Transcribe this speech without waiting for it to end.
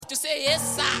to say,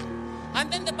 yes, sir.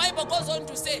 And then the Bible goes on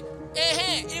to say,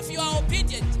 if you are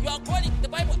obedient, you are calling the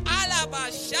Bible, hey!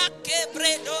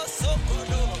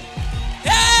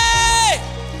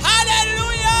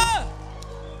 Hallelujah!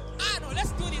 No,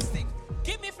 let's do this thing.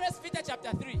 Give me 1 Peter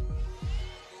chapter 3.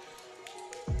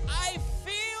 I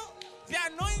feel the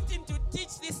anointing to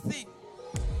teach this thing.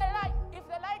 If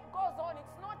the light goes on,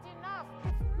 it's not enough.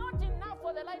 It's not enough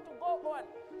for the light to go on.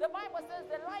 The Bible says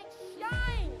the light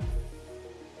shines.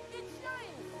 It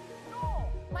shines.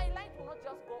 No, my light will not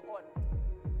just go on.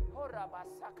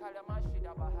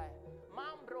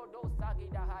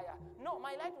 No,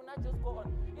 my light will not just go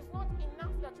on. It's not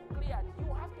enough that you cleared.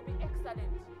 You have to be excellent.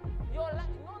 Your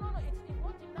light, no. It's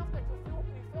not enough that you feel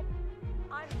perfect.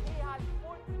 And He has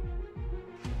put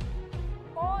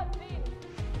all things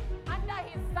under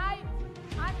His side,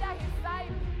 at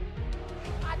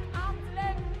arm's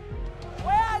length.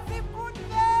 Where has He put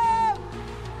them?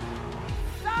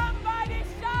 Somebody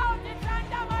shout, it's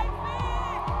under my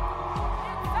feet.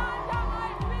 It's under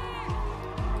my feet.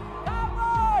 Come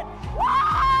on.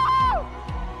 Wow!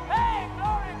 Hey,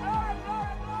 glory.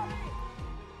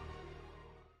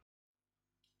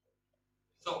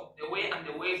 So, the way and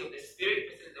the ways of the Spirit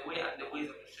versus the way and the ways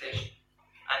of the flesh.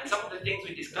 And some of the things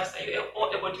we discussed, are you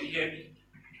all able to hear me?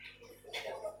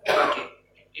 Okay.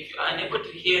 If you are unable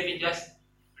to hear me, just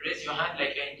raise your hand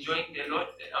like you're enjoying the Lord,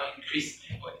 then I'll increase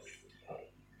my voice,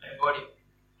 my body.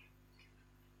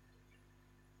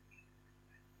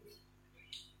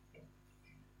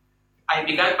 I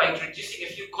began by introducing a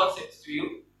few concepts to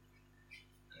you.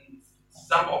 And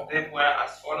some of them were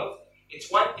as follows. It's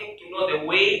one thing to know the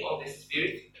way of the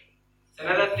Spirit. It's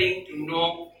another thing to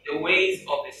know the ways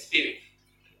of the Spirit.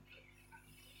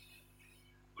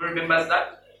 Who remembers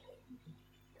that?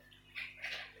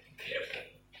 Beautiful.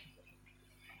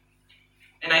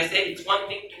 And I said it's one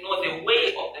thing to know the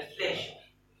way of the flesh,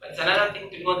 but it's another thing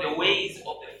to know the ways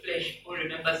of the flesh. Who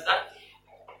remembers that?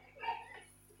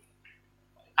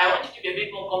 I want you to be a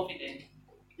bit more confident.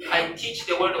 I teach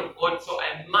the word of God, so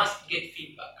I must get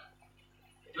feedback.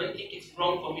 I don't think it's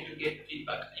wrong for me to get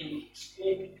feedback. In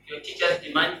school, your teachers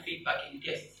demand feedback in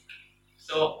tests.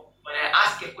 So when I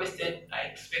ask a question, I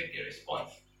expect a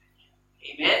response.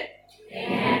 Amen?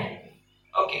 Amen.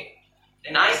 Okay.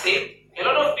 Then I say, a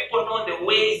lot of people know the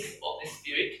ways of the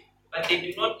Spirit, but they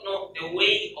do not know the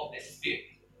way of the Spirit.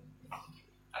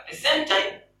 At the same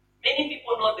time, many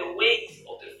people know the ways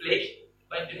of the flesh,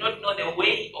 but do not know the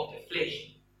way of the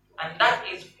flesh. And that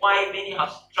is why many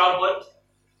have struggled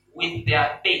with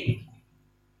their faith.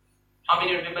 How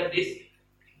many remember this?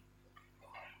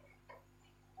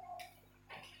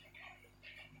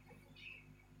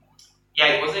 Yeah,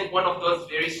 it wasn't one of those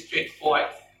very straightforward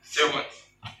sermons.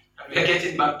 And we are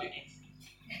getting back to it.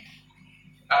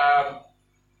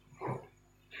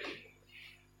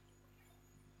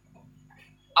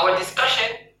 Our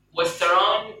discussion was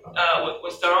surrounding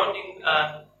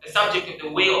the subject of the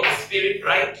way of the Spirit,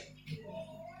 right?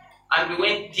 And we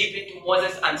went deep into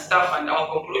Moses and stuff, and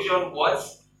our conclusion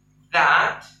was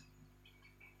that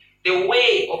the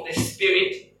way of the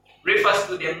Spirit refers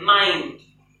to the mind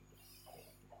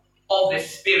of the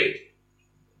Spirit,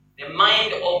 the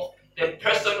mind of the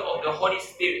person of the Holy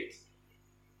Spirit,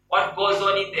 what goes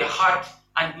on in the heart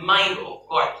and mind of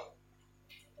God.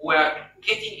 We're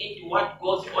getting into what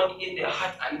goes on in the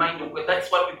heart and mind of God. That's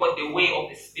what we call the way of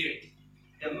the Spirit,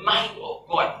 the mind of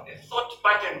God, the thought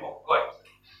pattern of God,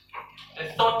 the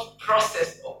thought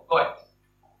process of God.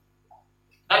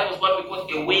 That was what we call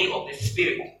the way of the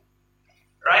Spirit.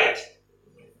 Right?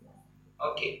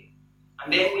 Okay.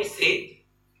 And then we said,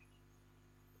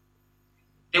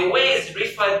 the way is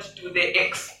referred to the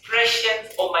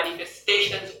expressions or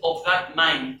manifestations of that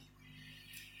mind.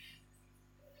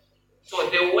 So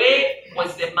the way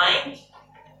was the mind,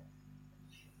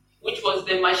 which was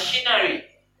the machinery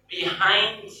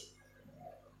behind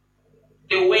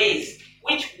the ways.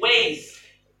 Which ways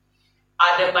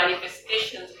are the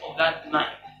manifestations of that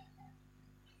mind?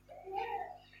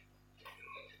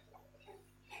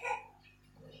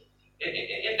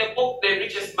 In the book, The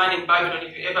Richest Man in Babylon,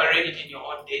 if you ever read it in your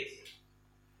own days,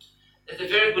 there's a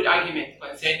very good argument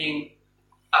concerning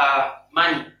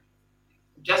money.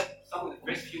 Just some of the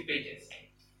first few pages.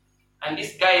 And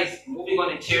this guy is moving on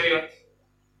a chariot,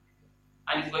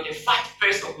 and he's got a fat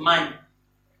purse of money.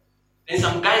 Then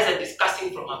some guys are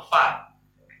discussing from afar,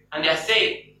 and they're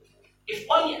saying, if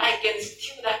only I can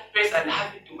steal that purse and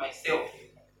have it to myself,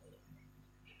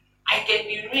 I can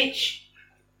be rich.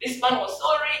 This man was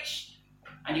so rich,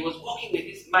 and he was walking with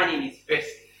this money in his purse.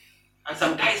 And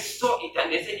some guys saw it,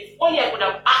 and they said, if only I could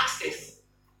have access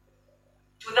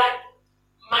to that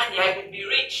money, I would be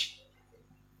rich.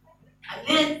 And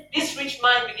then rich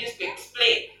man begins to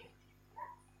explain,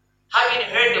 having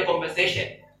heard the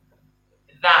conversation,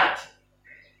 that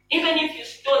even if you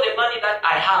stole the money that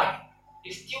I have,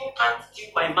 you still can't steal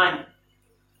my money.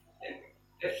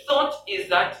 The thought is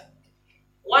that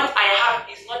what I have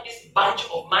is not this bunch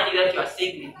of money that you are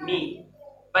saying with me,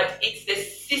 but it's the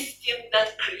system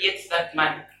that creates that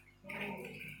money.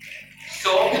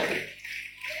 So,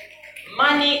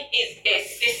 money is a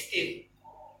system.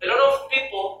 A lot of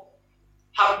people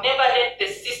have never learned the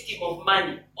system of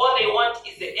money. All they want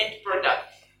is the end product.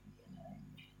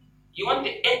 You want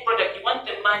the end product, you want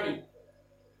the money,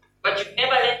 but you've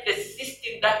never learned the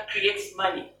system that creates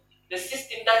money, the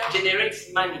system that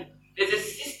generates money. There's a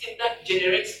system that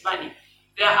generates money.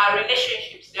 There are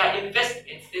relationships, there are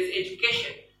investments, there's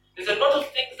education. There's a lot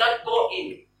of things that go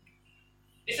in.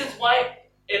 This is why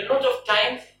a lot of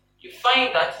times you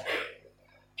find that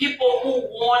people who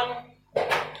won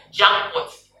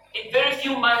jackpots, in very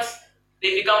few months,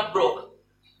 they become broke.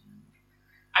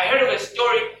 I heard of a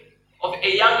story of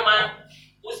a young man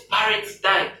whose parents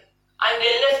died, and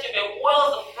they left him a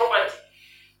wealth of property.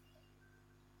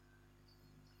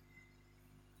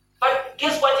 But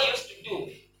guess what he used to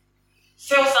do?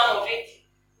 Sell some of it,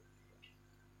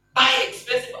 buy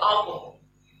expensive alcohol,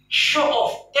 show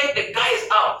off, take the guys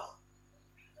out.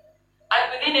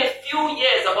 And within a few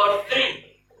years, about 3,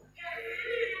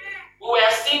 we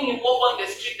were seeing him walk on the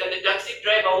street, and the taxi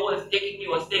driver who was taking me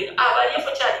was saying, but you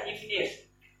for charging me finish.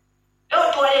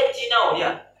 Don't do it now,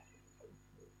 yeah.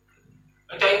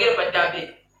 But I get about that big.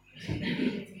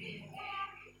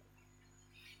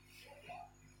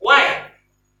 Why?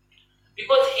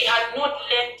 Because he had not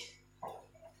learned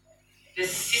the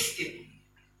system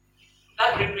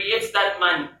that recreates that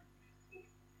money.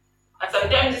 And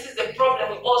sometimes this is the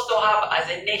problem we also have as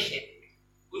a nation.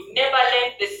 We've never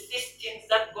learned the systems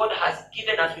that God has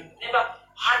given us. We've never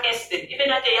harnessed them, even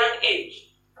at a young age.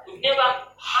 We've never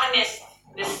harnessed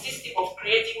the system of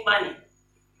creating money.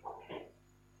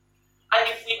 And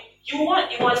if you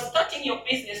are starting your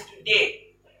business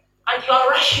today, and you are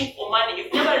rushing for money,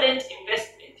 you've never learned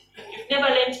investment, you've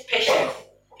never learned patience,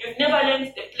 you've never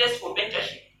learned the place for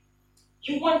mentorship.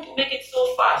 You want to make it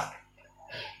so fast.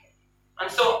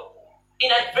 And so,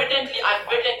 advertently,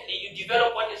 you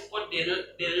develop what is called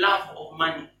the love of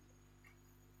money,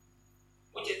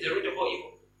 which is the root of all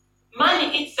evil.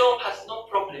 Money itself has no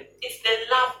problem. It's the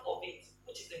love of it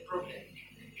which is the problem.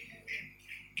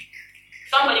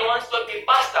 Somebody once told me,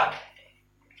 Pastor,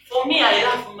 for me, I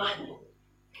love money.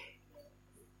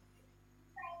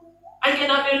 I can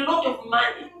have a lot of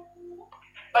money,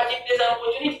 but if there's an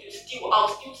opportunity to steal, I'll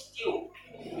still steal.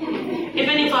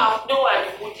 Even if I have nowhere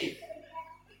to put it.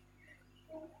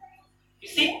 You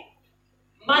see,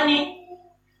 money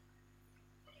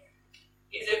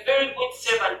is a very good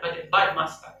servant but a bad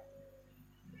master.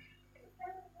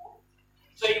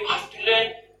 So you have to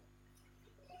learn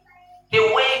the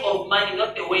way of money,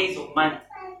 not the ways of money.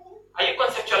 Are you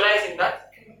conceptualizing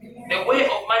that? The way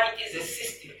of money is a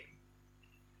system.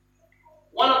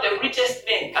 One of the richest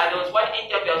men, there was one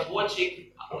interview I was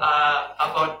watching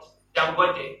about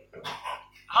Dangote.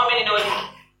 How many know him?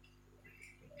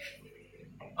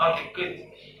 Okay,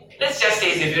 good. Let's just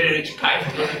say he's a very rich guy.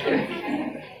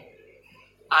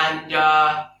 And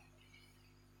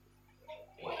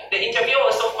the interviewer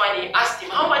was so funny. He asked him,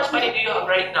 how much money do you have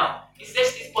right now? He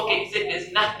says his pocket. He said,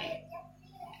 there's nothing.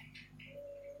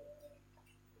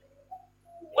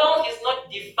 Wealth is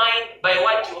not defined by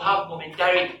what you have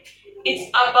momentarily.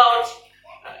 It's not about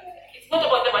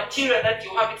the material that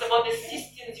you have. It's about the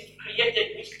systems you've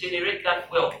created which generate that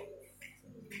wealth.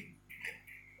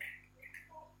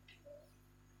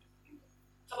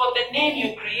 It's about the name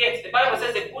you create. The Bible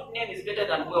says a good name is better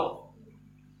than wealth.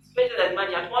 It's better than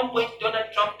money. At one point,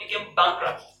 Donald Trump became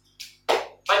bankrupt.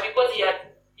 But because he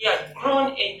had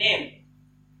grown a name,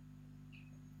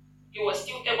 he was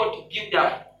still able to build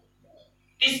up.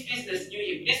 This business knew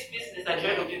him. This business had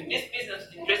heard of him. This business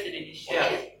was interested in his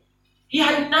shares. He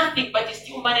had nothing, but he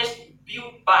still managed to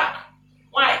build back.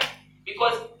 Why?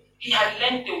 Because he had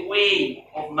learned the way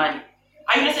of money.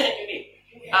 Are you listening to me?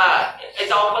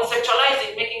 Is our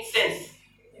conceptualizing making sense?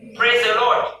 Praise the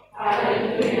Lord.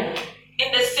 Hallelujah.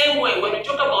 In the same way, when we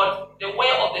talk about the way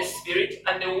of the Spirit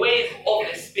and the ways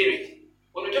of the Spirit,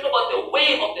 when we talk about the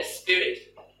way of the Spirit,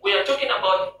 we are talking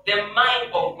about the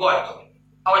mind of God.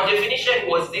 Our definition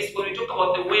was this when we talk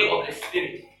about the way of the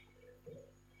Spirit.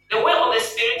 The way of the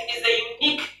Spirit is the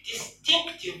unique,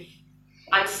 distinctive,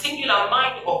 and singular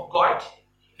mind of God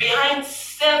behind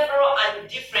several and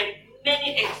different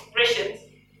many expressions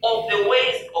of the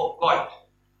ways of God,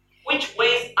 which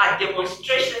ways are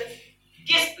demonstrations,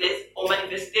 displays, or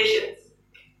manifestations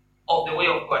of the way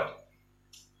of God.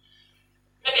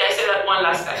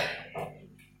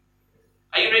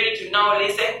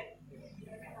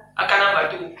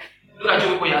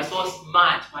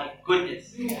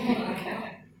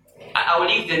 I will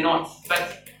leave the notes,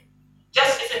 but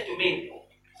just listen to me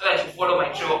so that you follow my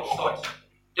trail of thought.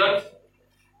 Don't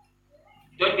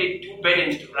be too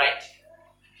burdened to write.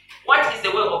 What is the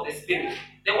way of the Spirit?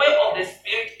 The way of the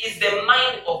Spirit is the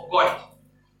mind of God.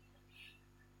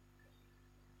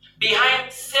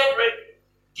 Behind several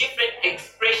different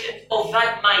expressions of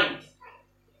that mind.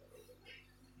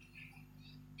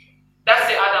 That's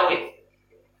the other way.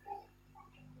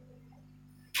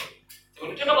 So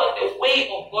when we talk about the way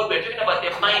of God, we're talking about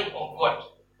the mind of God.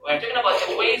 We're talking about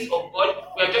the ways of God.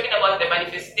 We're talking about the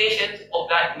manifestations of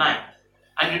that mind.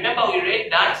 And remember, we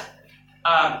read that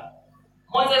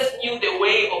Moses knew the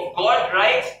way of God,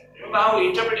 right? Remember how we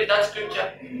interpreted that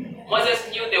scripture? Moses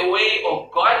knew the way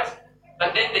of God,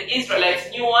 but then the Israelites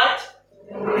knew what?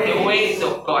 The ways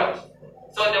of God.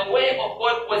 So the way of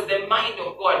God was the mind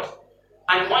of God.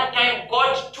 And one time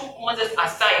God took Moses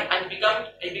aside and began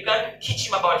to teach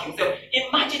him about himself.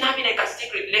 Imagine having like a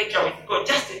secret lecture with God,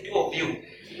 just the two of you.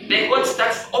 Then God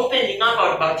starts opening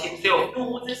up about himself. No,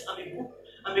 Moses, I'm a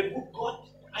good God.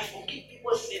 I forgive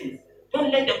people's sins. Don't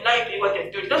let them lie to you what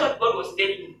they've told you. That's what God was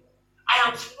telling you. I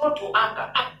am slow to anger,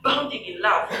 abounding in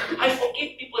love. I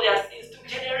forgive people their sins to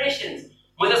generations.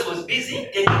 Moses was busy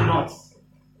taking notes.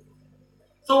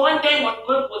 So one time when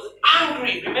God was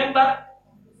angry, remember?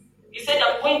 He said,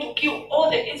 I'm going to kill all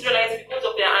the Israelites because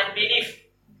of their unbelief.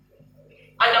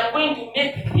 And I'm going to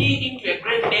make thee into a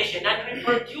great nation and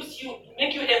reproduce you, to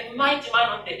make you a mighty man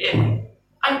on the earth.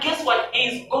 And guess what? He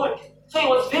is God. So he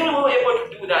was very well able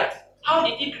to do that. How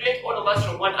did he create all of us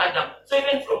from one Adam? So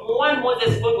even from one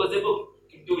Moses, God was able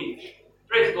to do it.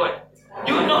 Praise God.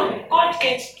 You know, God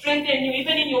can strengthen you.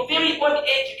 Even in your very old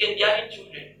age, you can be having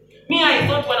children. Me, I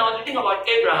thought when I was reading about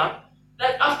Abraham,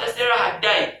 that after Sarah had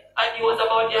died, and he was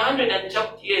about 100 and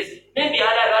something years, maybe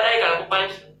I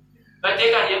punch. But they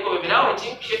can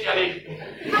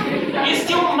he's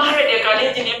still married a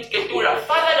lady named Keturah,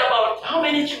 fathered about how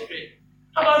many children?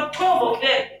 About 12 of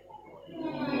them.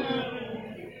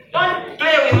 Don't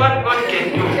play with what God can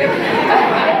do.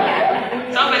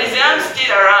 Somebody say, I'm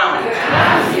still around.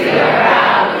 I'm still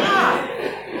around. Yeah.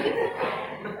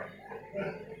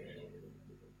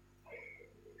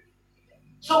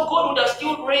 So God would have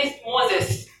still raised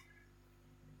Moses,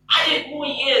 added more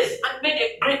years, and made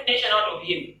a great nation out of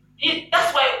him.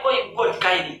 That's why I call him God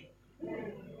guiding.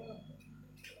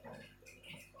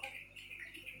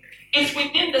 It's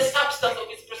within the substance of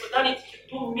his personality to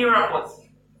do miracles.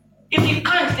 If he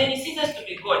can't, then he ceases to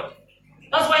be God.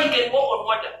 That's why he can walk on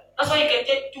water. That's why he can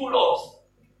take 2 loaves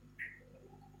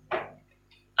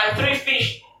and 3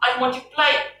 fish and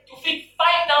multiply to feed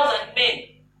 5,000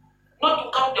 men, not to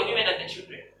count the women and the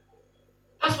children.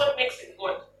 That's what makes him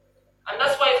God. And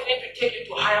that's why it's going to take you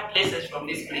to higher places from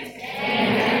this place.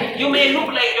 You may look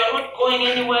like you're not going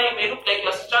anywhere, you may look like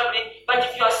you're struggling, but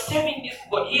if you are serving this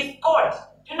God, He is God.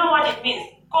 Do you know what it means?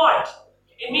 God.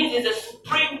 It means He's a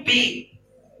supreme being.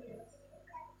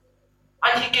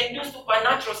 And He can do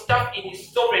supernatural stuff in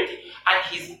His sovereignty and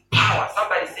His power.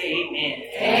 Somebody say amen.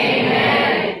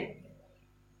 Amen.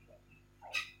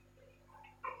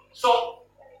 So,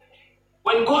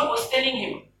 when God was telling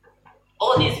him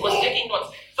all this, he was taking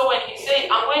notes. So when he said,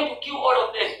 I'm going to kill all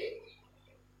of them,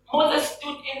 Moses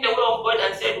stood in the way of God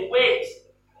and said, wait.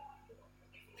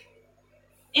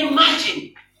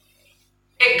 Imagine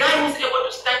a guy who's able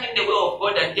to stand in the way of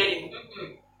God and tell him,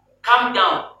 calm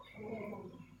down.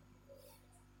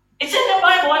 It's in the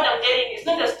Bible what I'm telling you. It's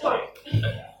not a story.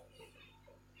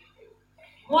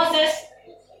 Moses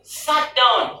sat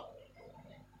down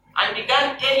and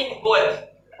began telling God,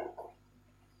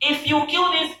 if you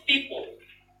kill these people,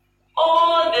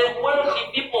 all the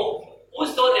worldly people who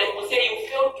saw them will say you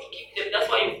failed to keep them, that's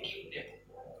why you killed them.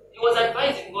 He was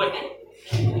advising God.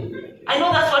 I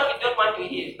know that's what we don't want to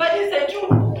hear, but it's the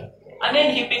truth. And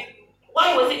then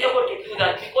why was he able to do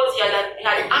that? Because he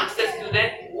had access to the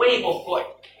way of God.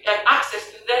 He had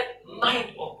access to the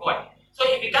mind of God. So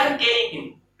he began telling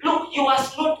him, look, you are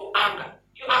slow to anger.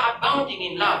 You are abounding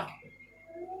in love.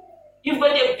 You've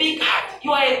got a big heart.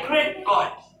 You are a great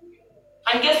God.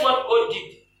 And guess what God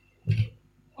did?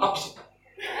 Oops.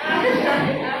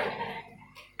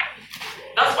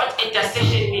 That's what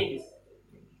intercession means.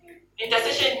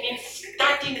 Intercession means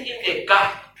standing in the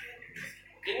gap.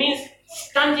 It means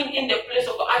standing in the place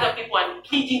of other people and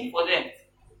pleading for them.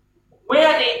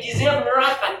 Where they deserve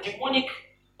wrath and demonic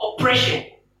oppression,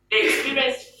 they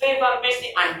experience favor,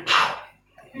 mercy, and power.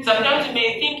 Sometimes we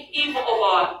may think evil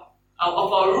of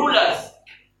our rulers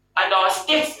and our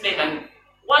statesmen and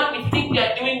what we think we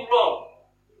are doing wrong.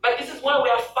 But this is why we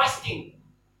are fasting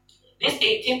this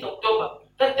 18th October,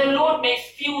 that the Lord may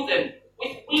fill them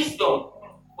with wisdom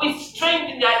with strength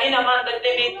in their inner man, that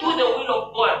they may do the will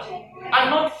of God and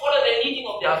not follow the leading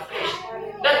of their flesh.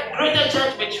 That greater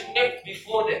judgment should never be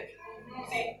before them.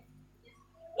 See?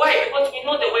 Why? Because we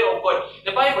know the way of God.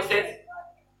 The Bible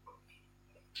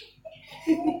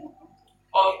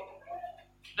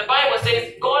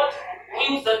says, God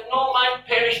wills that no man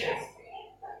perishes,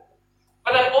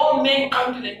 but that all men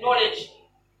come to the knowledge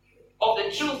of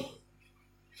the truth.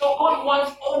 So God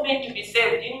wants all men to be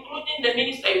saved, including the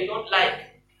minister you don't like.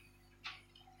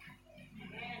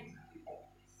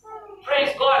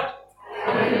 Praise God.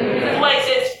 This is why it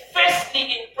says, firstly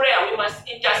in prayer, we must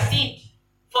intercede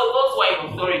for those who are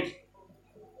in authority.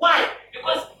 Why?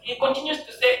 Because he continues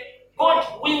to say,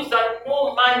 God wills that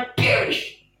no man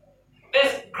perish.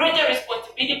 There's greater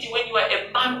responsibility when you are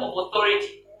a man of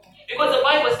authority. Because the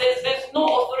Bible says there's no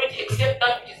authority except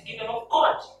that which is given of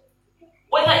God.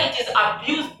 Whether it is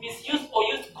abused, misused, or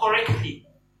used correctly.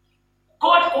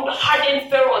 God could harden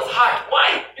Pharaoh's heart.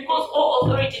 Why? Because all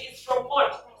authority is from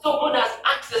God. So God has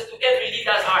access to every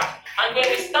leader's heart. And when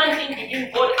we stand in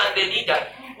between God and the leader,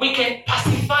 we can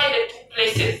pacify the two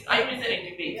places. Are you listening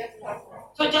to me?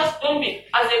 So just don't be,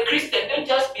 as a Christian, don't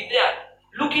just be there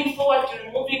looking forward to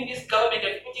removing this government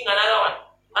and putting another one.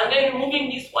 And then removing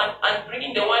this one and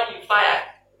bringing the one you fired.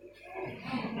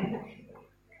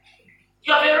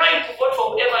 You have a right to vote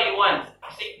for whoever you want.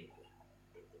 See?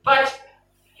 But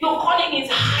your calling is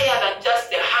higher than just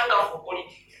the hunger for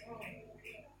politics.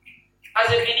 As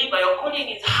a believer, your calling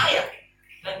is higher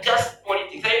than just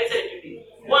politics. Are you listening to me?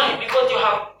 Why? Because you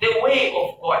have the way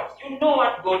of God. You know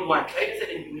what God wants. Are you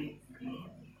listening to me?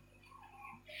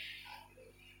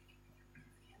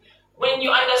 When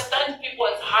you understand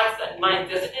people's hearts and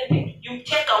minds, there's anything, you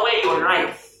take away your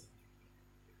rights.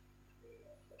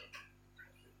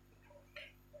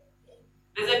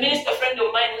 There's a minister friend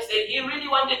of mine who said he really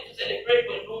wanted to celebrate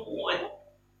when Lungu won.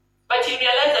 But he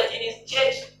realized that in his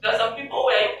church, there are some people who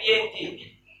are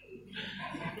PNT.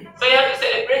 So he had to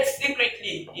celebrate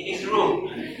secretly in his room.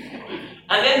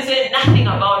 And then say nothing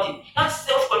about it. That's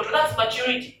self-control, that's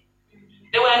maturity.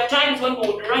 There were times when we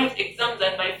would write exams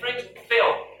and my friends would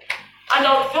fail. And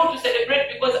I would fail to celebrate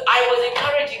because I was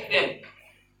encouraging them.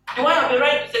 Do I have a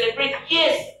right to celebrate?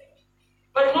 Yes.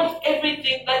 But not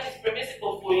everything that is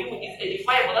permissible for you is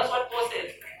edifiable. That's what Paul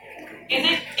says. Is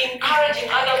it encouraging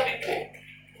other people?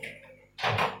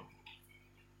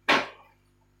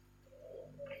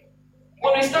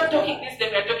 When we start talking this,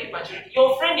 then we are talking maturity.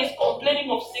 Your friend is complaining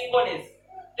of singleness.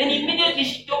 Then immediately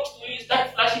she talks to you, you start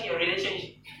flashing your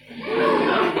relationship.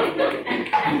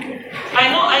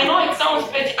 I know it sounds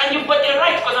petty, and you've got the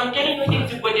right, because I'm telling you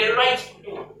things you've got the right to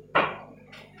do.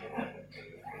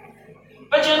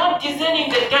 But you're not discerning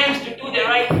the times to do the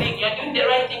right thing. You're doing the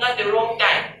right thing at the wrong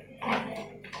time.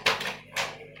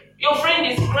 Your friend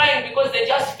is crying because they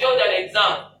just failed an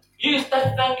exam. You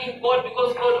start thanking God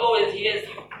because God always hears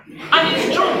you. And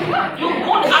it's true. You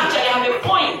could actually have a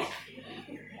point.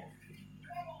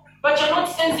 But you're not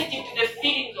sensitive to the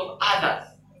feelings of others.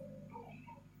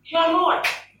 You are not.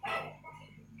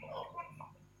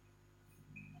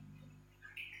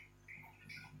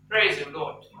 Praise the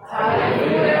Lord.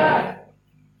 Hallelujah.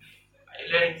 Are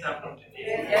you learning something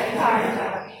today?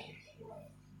 Yes.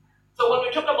 So when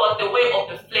we talk about the way of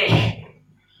the flesh,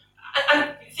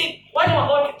 and see, what I'm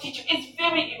about to teach you is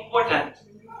very important.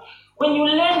 When you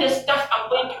learn the stuff I'm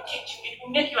going to teach you, it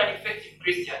will make you an effective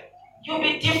Christian. You'll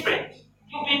be different.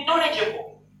 You'll be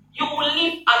knowledgeable. You will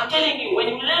live, I'm telling you, when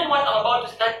you learn what I'm about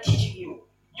to start teaching you,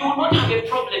 you will not have a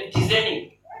problem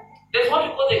discerning. There's what we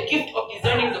call the gift of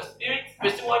discerning of spirits,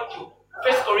 verse 1 to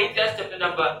 1 Corinthians chapter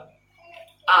number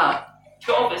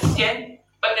 12 verse 10.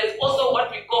 But there's also what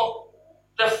we call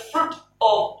the fruit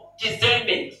of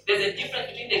discernment. There's a difference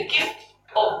between the gift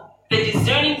of the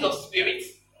discerning of spirits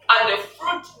and the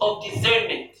fruit of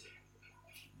discernment.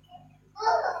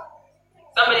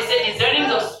 Somebody said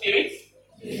discerning of spirits.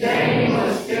 Discerning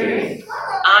of spirits.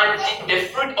 And the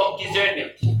fruit of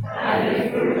discernment.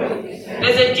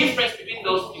 There's a difference between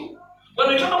those two. When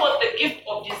we talk about the gift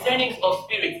of discerning of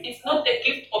spirits, it's not the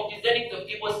gift of discerning of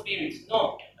evil spirits.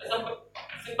 No.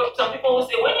 Some people will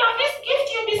say, when you have this gift,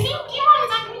 you'll be seeing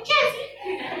demons and witches.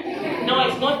 No,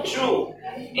 it's not true.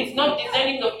 It's not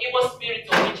discerning of evil spirits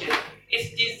or witches. It's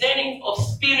discerning of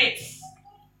spirits,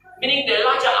 meaning the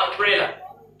larger umbrella.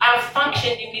 I have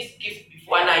functioned in this gift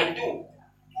before, and I do.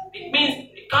 It means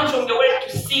it comes from the word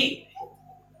to see.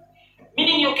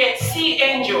 Meaning you can see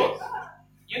angels.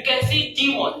 You can see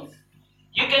demons.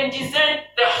 You can discern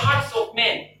the hearts of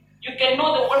men. You can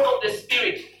know the work of the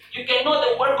Spirit. You can know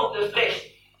the work of the flesh.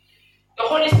 The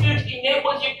Holy Spirit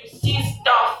enables you to see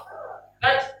stuff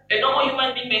that a normal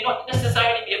human being may not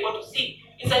necessarily be able to see.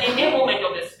 It's an enablement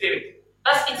of the Spirit.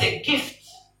 It's a gift.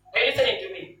 Are you listening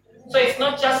to me? So it's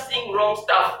not just saying wrong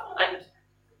stuff and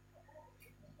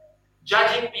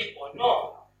judging people.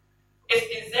 No. It's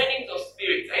discerning of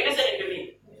spirits. Are you listening to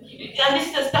me? And this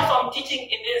is the stuff I'm teaching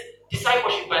in this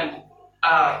discipleship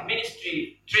and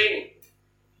ministry training.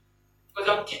 Because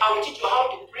I will teach you how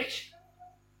to preach,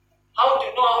 how to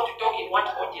know how to talk in what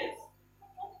audience.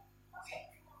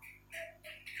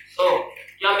 So,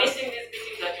 you're missing these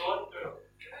meetings at your own peril.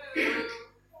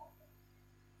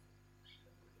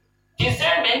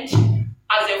 Discernment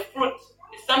as a fruit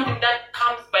is something that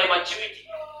comes by maturity.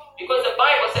 Because the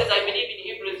Bible says, I believe in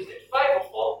Hebrews 5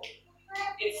 or 4,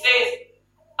 it says,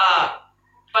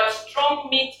 but strong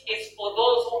meat is for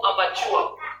those who are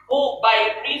mature, who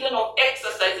by reason of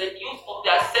exercise and use of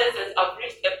their senses have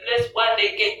reached a place where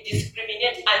they can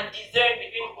discriminate and discern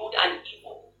between good and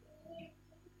evil.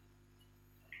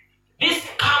 This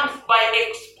comes by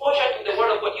exposure to the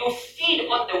Word of God. You feed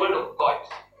on the Word of God.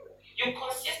 You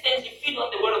consistently feed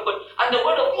on the Word of God. And the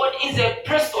Word of God is a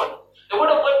person. The Word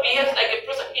of God behaves like a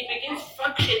person. It begins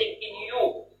functioning in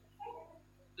you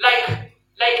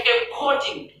like a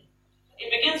coding. It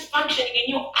begins functioning in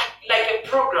you like a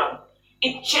program.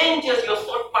 It changes your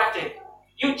thought pattern.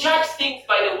 You judge things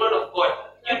by the Word of God.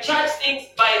 You judge things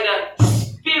by the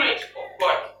Spirit of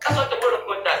God. That's what the Word of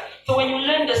God does. So when you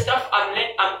learn the stuff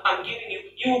I'm giving you,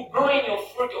 you grow in your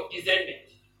fruit of discernment.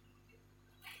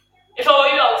 If I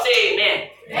were you, I would say amen.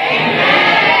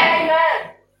 Amen.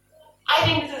 Amen. I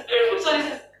think this is very good. So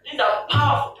these are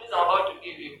powerful things I'm about to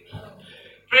give you.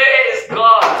 Praise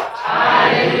God.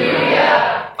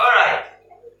 Hallelujah. All right.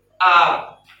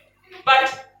 But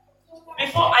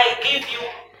before I give you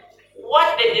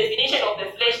what the definition of the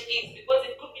flesh is, because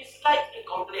it could be slightly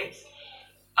complex.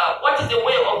 What is the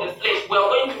way of the flesh? We are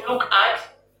going to look at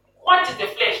what is the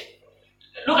flesh.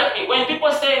 Look at me. When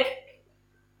people say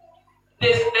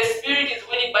the spirit is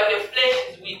willing but the flesh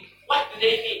is weak, what do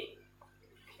they mean?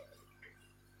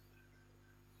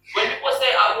 When people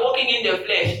say I'm walking in the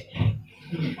flesh,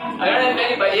 I don't know if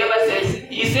anybody ever says,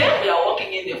 he said we are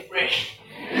walking in the flesh.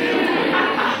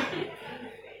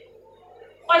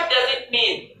 What does it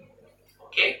mean?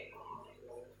 Okay.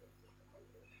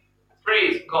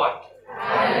 Praise God.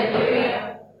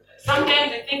 Hallelujah.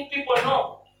 Sometimes you think people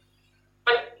know,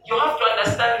 but you have to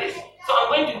understand this. So I'm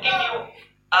going to give you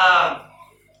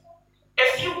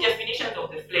a few definitions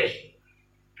of the flesh.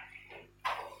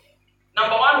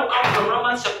 Number one will come from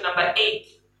Romans chapter number 8,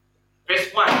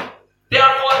 verse 1.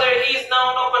 Therefore there is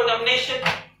now no condemnation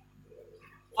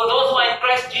for those who are in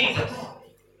Christ Jesus,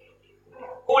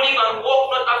 who live and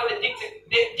walk not after the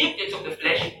dictates of the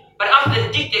flesh, but after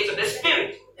the dictates of the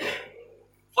Spirit.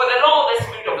 For the law of the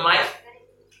Spirit of life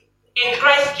in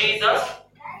Christ Jesus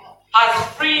has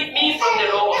freed me from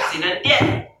the law of sin and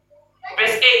death.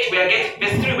 Verse 3, we are getting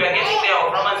there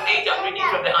of Romans 8, I'm reading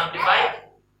from the Amplified.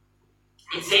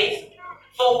 It says,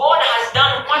 for God has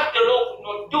done what the law could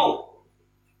not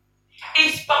do,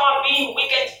 its power being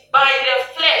weakened by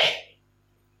the flesh.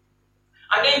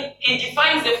 And then he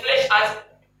defines the flesh as,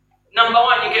 number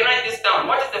one, you can write this down.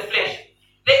 What is the flesh?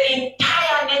 The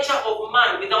entire nature of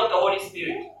man without the Holy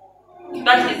Spirit.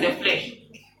 That is the flesh.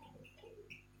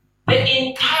 The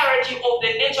entirety of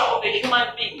the nature of the human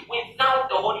being without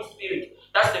the Holy Spirit.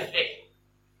 That's the flesh.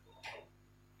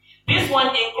 This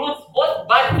one includes both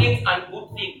bad things and good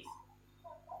things.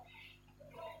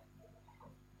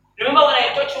 Remember when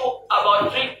I taught you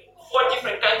about 4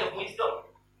 different kinds of wisdom?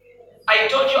 I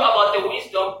told you about the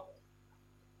wisdom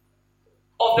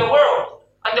of the world.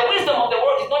 And the wisdom of the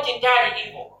world is not entirely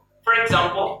evil. For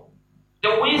example,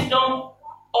 the wisdom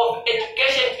of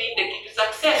education being the key to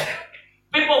success.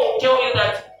 People will tell you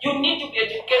that you need to be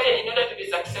educated in order to be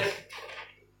successful.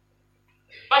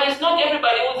 But it's not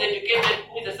everybody who is educated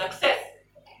who is a success.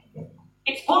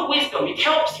 It's good wisdom. It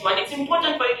helps you and it's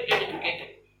important for you to get educated.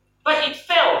 But it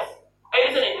fails. Are you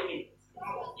listening to me?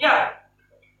 Yeah.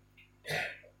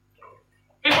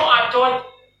 People are told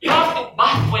you have to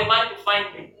bath for a man to find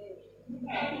me.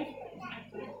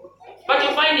 But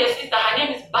you find your sister, her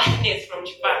name is Bathnes from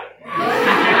Japan.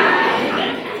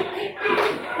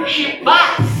 She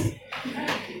baths.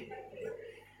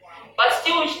 But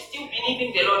she's still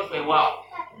believing the Lord for a while.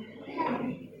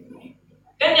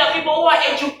 Then there are people who are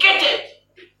educated,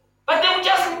 but they will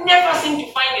just never seem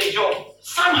to find a job.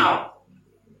 Somehow.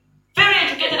 Very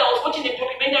educated. I was watching a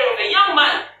documentary of a young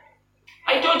man.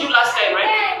 I told you last time,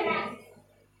 right?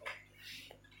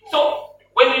 So,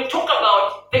 when we talk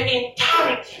about the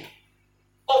entirety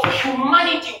of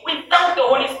humanity without the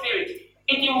Holy Spirit,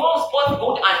 it involves both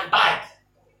good and bad.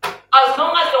 As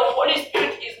long as the Holy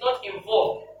Spirit is not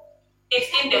involved,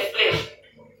 it's in the flesh.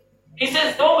 He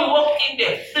says,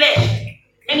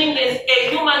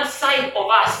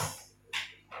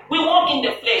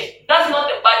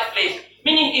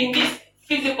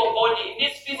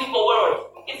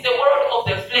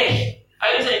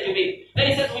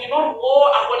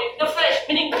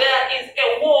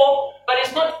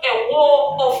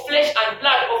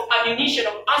 ammunition,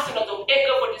 of arsenals, of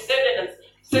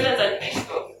AK-47s and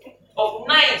pistols, of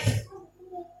knives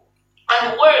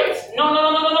and words.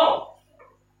 No.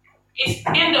 It's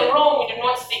in the room we do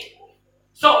not see.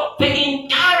 So the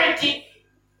entirety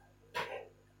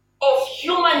of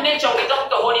human nature without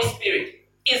the Holy Spirit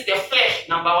is the flesh,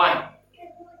 number one.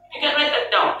 You can write that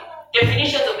down.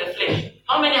 Definitions of the flesh.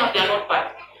 How many have their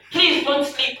notepad? Please don't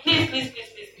sleep. Please.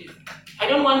 I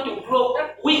don't want to grow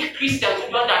weak Christians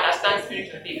who don't understand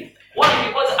spiritual things. Why?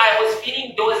 Because I was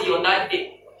feeling dozy on that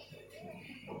day.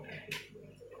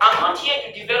 I'm not here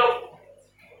to develop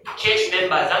church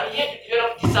members. I'm here to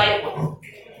develop disciples.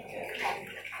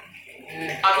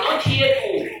 I'm not here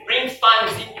to bring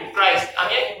fans into Christ. I'm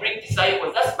here to bring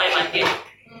disciples. That's my mandate.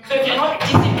 So if you're not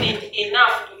disciplined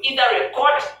enough to either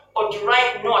record or to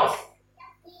write notes,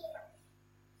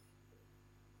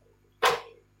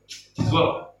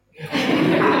 well.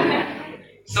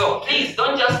 So please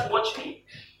don't just watch me,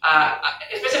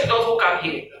 especially those who come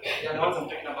here. They are the ones I'm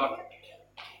talking about.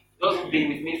 Those who've been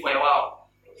with me for a while.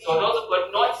 So those who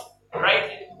got notes,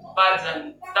 writing pads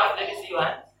and stuff, let me see your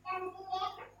hands.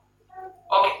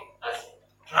 Okay, that's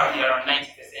probably around 90%.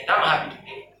 I'm happy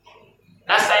today.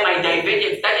 Last time I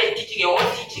diverted, started teaching a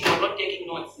whole teaching, I'm not taking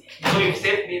notes. So you've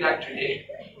saved me that today.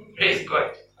 Praise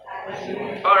God.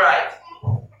 Alright.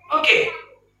 Okay.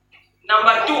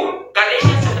 Number 2,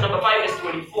 Galatians chapter number 5, verse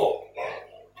 24.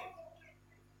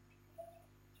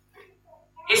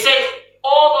 He says,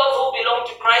 all those who belong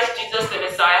to Christ Jesus the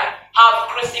Messiah have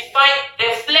crucified the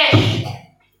flesh.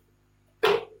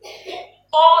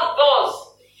 All those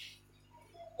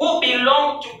who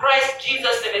belong to Christ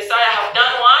Jesus the Messiah have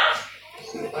done what?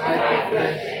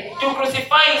 To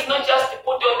crucify is not just to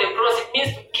put on the cross, it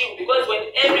means to kill, because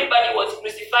when everybody was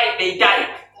crucified, they died.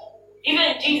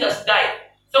 Even Jesus died.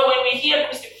 So when we hear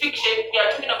crucifixion, we are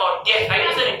talking about death. Are you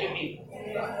listening to me?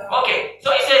 Okay,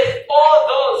 so it says, all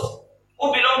those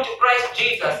who belong to Christ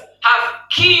Jesus have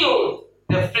killed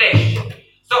the flesh.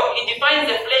 So it defines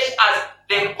the flesh as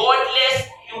the godless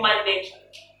human nature.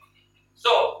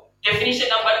 So, definition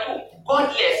number 2,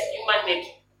 godless human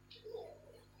nature.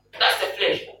 That's the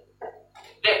flesh.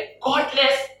 The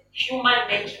godless human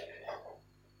nature.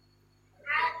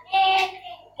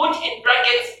 Put in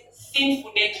brackets,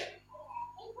 sinful nature.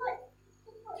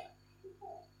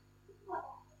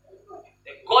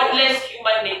 The godless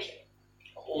human nature.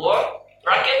 Or,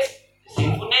 brackets,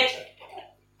 sinful nature.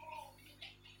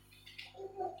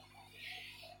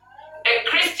 A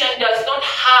Christian does not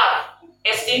have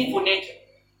a sinful nature.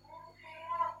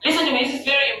 Listen to me, this is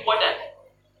very important.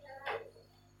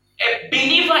 A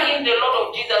believer in the Lord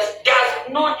of Jesus does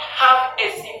not have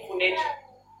a sinful nature.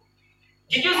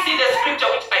 Did you see the scripture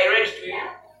which I read to you?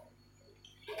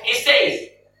 He says,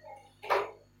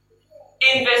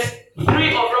 in verse 3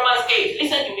 of Romans 8,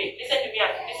 listen to me, listen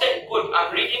good,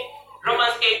 I'm reading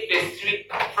Romans 8 verse 3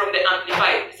 from the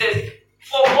Amplified. It says,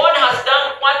 for God has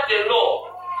done what the law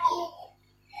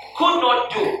could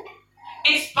not do.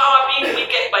 Its power being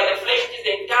weakened by the flesh is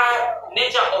the entire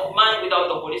nature of man without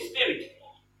the Holy Spirit.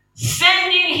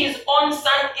 Sending his own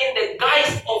Son in the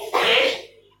guise of flesh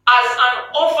as an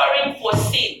offering for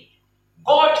sin,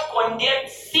 God condemned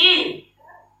sin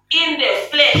in the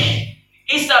flesh.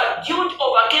 He subdued,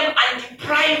 overcame, and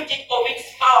deprived it of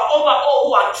its power over all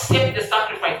who accept the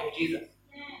sacrifice of Jesus.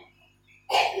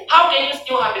 How can you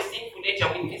still have a sinful nature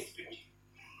with this scripture?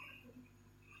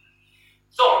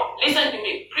 So, listen to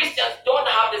me. Christians don't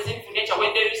have the sinful nature.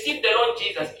 When they receive the Lord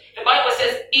Jesus, the Bible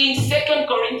says in 2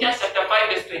 Corinthians chapter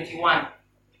 5 verse 21,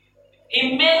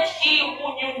 He made he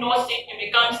who knew no sin to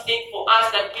become sin for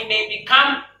us, that we may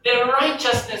become the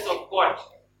righteousness of God.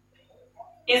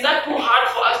 Is that too hard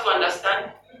for us to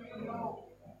understand?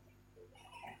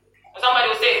 Somebody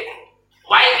will say,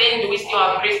 why then do we still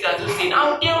have Christians who sin?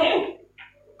 I'll tell you.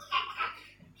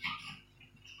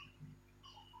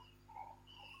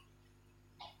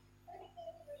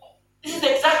 This is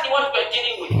exactly what we're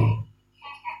dealing with.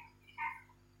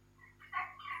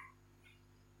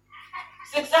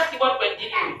 It's exactly what we're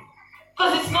dealing with.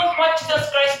 Because it's not what Jesus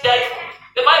Christ died for.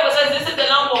 The Bible says this is the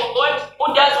Lamb of God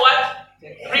who does what?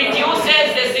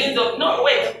 Reduces the sins of... No,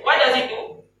 wait. What does it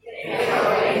do?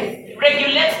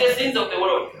 Regulates the sins of the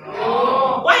world.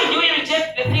 Why do we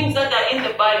reject the things that are in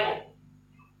the Bible?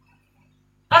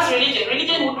 That's religion.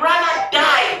 Religion would rather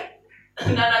die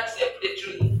than accept the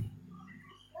truth.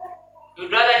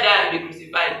 You'd rather die and be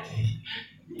crucified.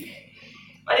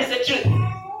 But it's the truth.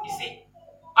 You see,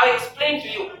 I'll explain to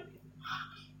you.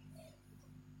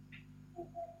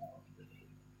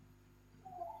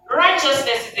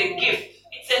 Righteousness is a gift.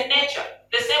 It's a nature.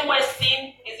 The same way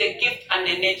sin is a gift and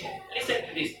a nature. Listen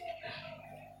to this.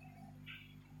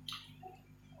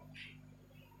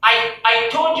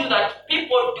 you that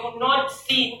people do not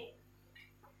sin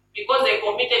because they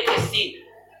committed a sin.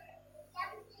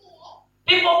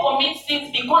 People commit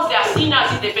sins because they are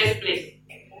sinners in the first place.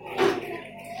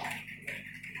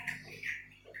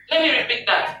 Let me repeat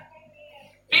that.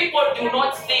 People do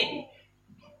not sin,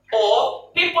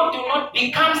 or people do not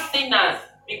become sinners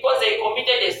because they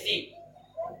committed a sin.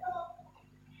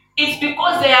 It's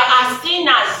because they are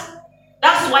sinners.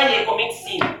 That's why they commit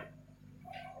sin.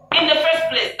 In the first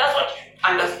place, that's what you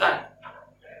understand.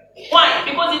 Why?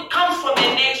 Because it comes from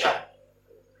their nature.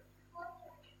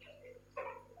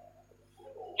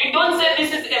 You don't say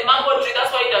this is a mango tree,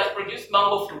 that's why it has produced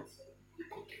mango fruits.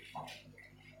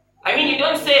 I mean, you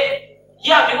don't say,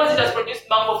 yeah, because it has produced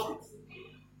mango fruits.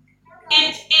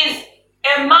 It is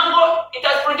a mango, it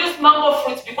has produced mango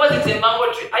fruits because it's a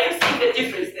mango tree. Are you seeing the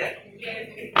difference there?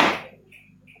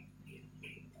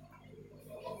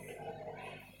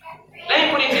 Let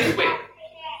me put it this way.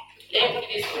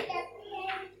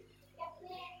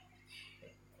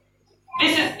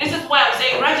 This is why I'm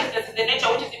saying righteousness is the nature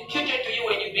which is imputed to you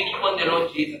when you believe on the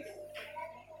Lord Jesus.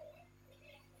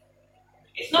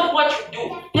 It's not what you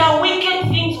do. There are wicked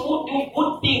things who do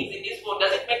good things in this world.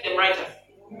 Does it make them righteous?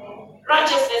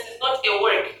 Righteousness is not a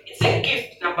work. It's a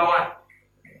gift, number one.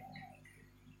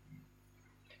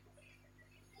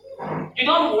 You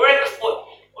don't work for,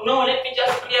 no, let me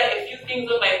just clear a few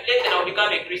things on my plate and I'll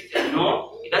become a Christian.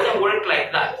 No, it doesn't work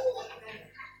like that.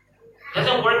 It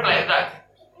doesn't work like that.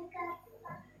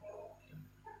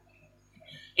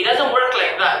 It doesn't work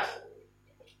like that.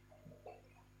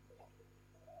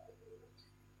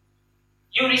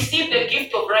 You receive the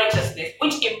gift of righteousness,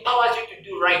 which empowers you to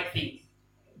do right things.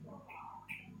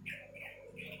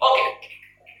 Okay.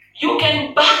 You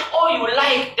can bark all you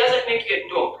like, doesn't make you a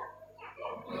dog.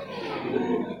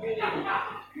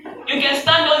 You can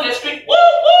stand on the street, woo,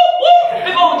 woo, woo.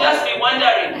 People will just be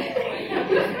wondering.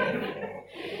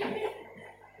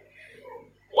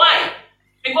 Why?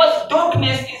 Because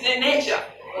dogness is a nature.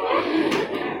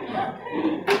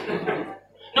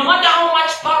 No matter how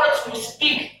much parrots will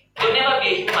speak, they'll never be a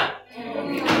human.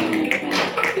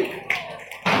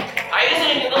 Are you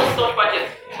listening to those thought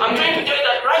patterns? I'm trying to tell you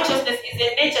that righteousness is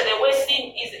a nature, the way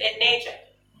sin is a nature.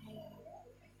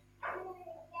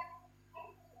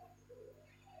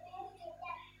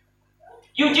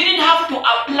 You didn't have to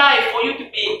apply for you to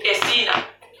be a sinner.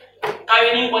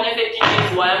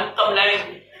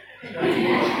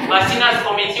 Sinners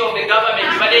committee of the government,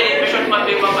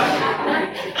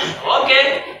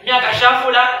 okay,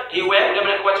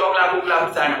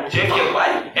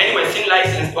 anyway, sin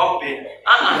license open.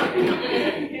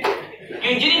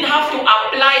 You didn't have to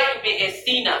apply to be a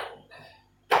sinner.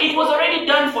 It was already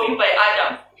done for you by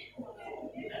Adam.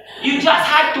 You just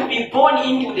had to be born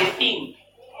into the thing.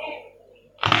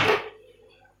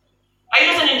 Are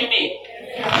you listening to me?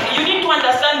 You need to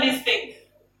understand these things.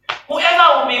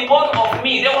 Whoever will be born of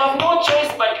me, they will have no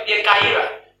choice but to be a Kaira.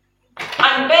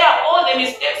 And bear all the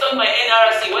mistakes on my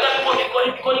NRC, whether people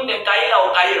be calling them Kaira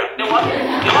or Kaira. They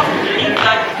have to believe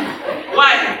that.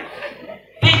 Why?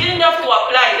 They didn't have to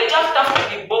apply, they just have to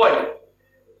be born.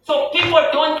 So people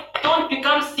don't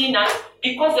become sinners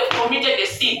because they've committed a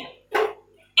sin.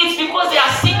 It's because they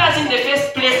are sinners in the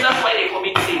first place, that's why they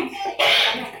commit sins.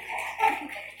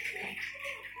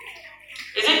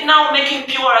 Is it now making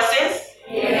pure sense?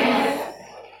 Yes.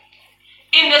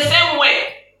 In the same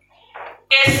way,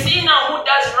 a sinner who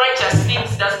does righteous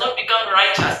things does not become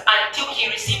righteous until he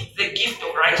receives the gift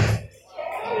of righteousness.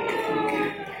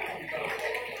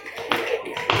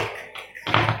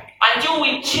 Until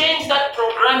we change that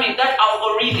programming, that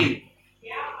algorithm.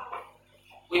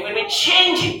 When we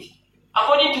change it,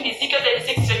 according to Ezekiel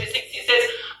 36:26, it says,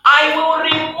 I will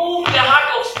remove the heart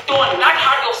of stone, that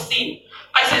heart of sin.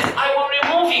 I says, I will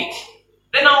remove it.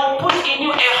 Then I will put in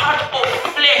you a heart of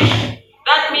flesh.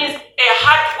 That means a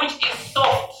heart which is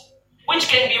soft, which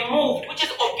can be moved, which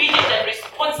is obedient and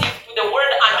responsive to the word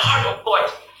and heart of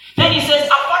God. Then he says,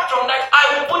 apart from that, I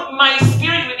will put my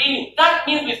spirit within you. That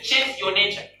means we've changed your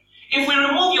nature. If we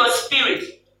remove your spirit,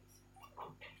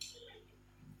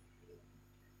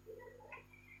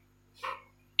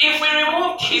 if we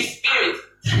removed his spirit,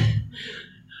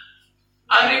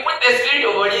 and we put the spirit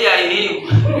of Olia in him,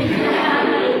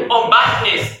 of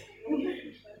badness,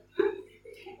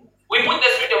 we put the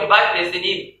spirit of badness in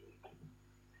him.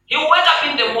 He will wake up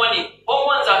in the morning,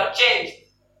 hormones have changed,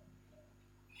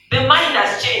 the mind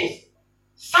has changed.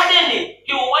 Suddenly,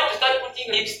 he will want to start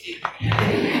putting lipstick.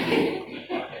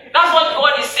 That's what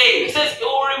God is saying. He says he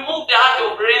will remove the heart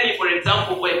of Remy, for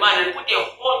example, for a man and put a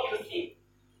whole new thing.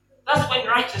 That's when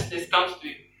righteousness comes to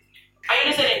you. Are you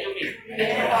listening to me?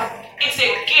 Yeah. It's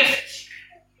a gift.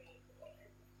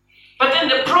 But then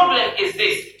then the problem is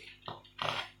this.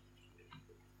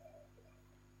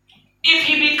 If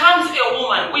he becomes a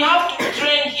woman, we have to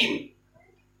train him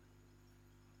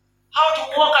how to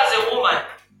walk as a woman.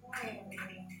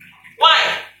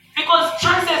 Why? Because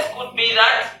chances could be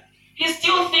that he's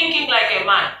still thinking like a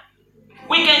man.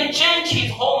 We can change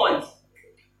his hormones.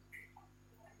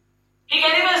 He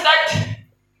can even start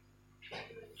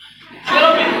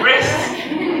developing breasts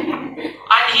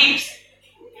and hips.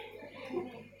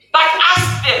 But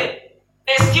ask them,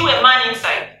 there's still a man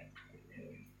inside.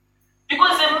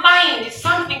 Because the mind is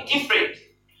something different.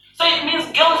 So it means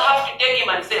girls have to take him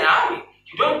and say,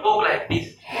 you don't walk like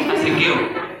this as a girl.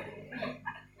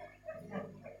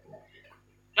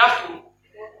 You have to.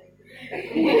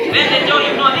 Then they tell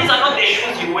you, no, these are not the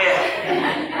shoes you wear.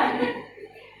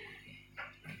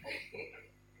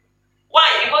 Why?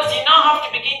 Because you now have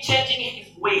to begin changing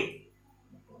his way,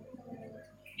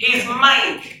 his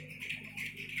mind,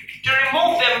 to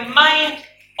remove the mind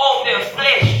of the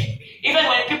flesh. Even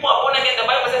when people are born again, the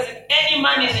Bible says, if any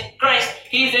man is in Christ,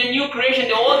 he is a new creation.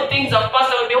 The old things have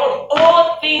passed away. Behold,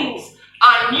 all things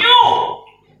are new.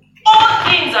 All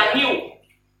things are new.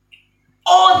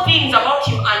 All things about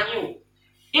him are new.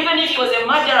 Even if he was a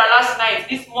murderer last night,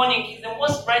 this morning he's the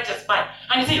most righteous man.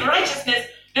 And you see, righteousness,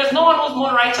 there's no one who's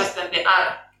more righteous than the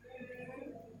other.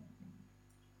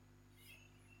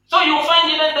 So you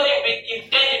find, even though you've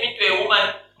turned him into a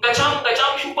woman,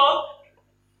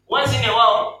 once in a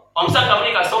while,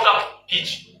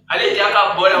 pitch.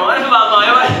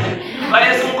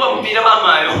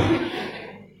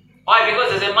 Why? Because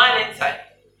there's a man inside.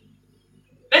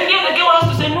 Then the girl has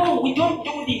to say, no, we don't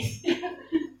do this.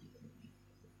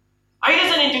 Are you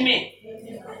listening to me?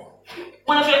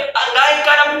 When I say,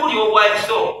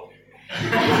 so.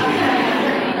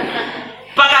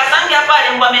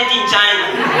 In China.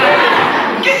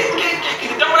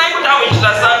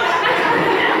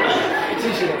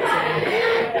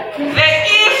 The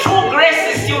evil grace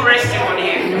is still resting on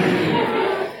him.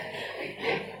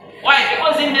 Why?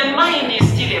 Because in the mind he's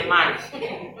still a man.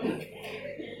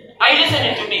 Are you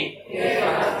listening to me?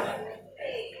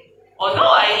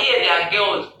 Although I hear there are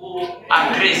girls who are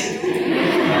graced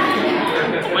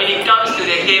when it comes to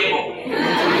the table.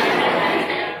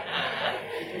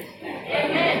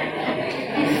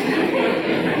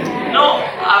 No,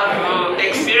 I've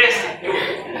experienced it too.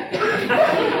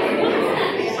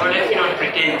 So let me not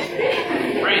pretend.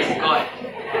 Praise God.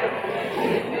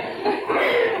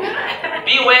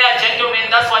 Beware, gentlemen,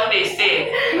 that's what they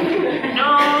say.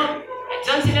 No, I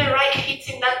don't even like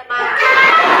hitting that man.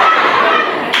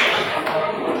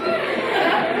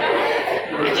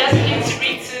 I just hit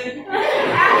written.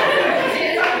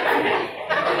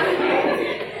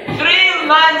 3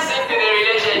 months into the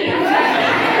relationship.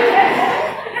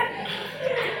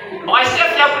 I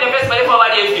stepped up with the first body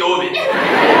forward if you owe it.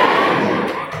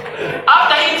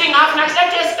 After eating half next,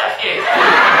 let's just stuff here.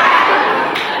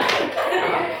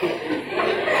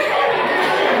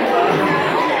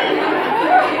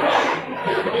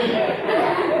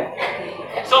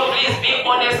 So please be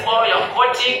honest while you're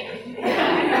courting.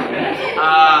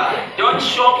 Don't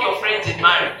shock your friends in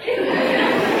marriage.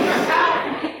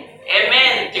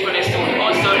 Amen.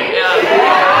 Oh, sorry.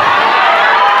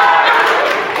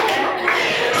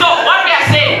 So what we are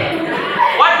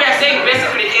saying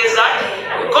basically is that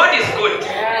God is good.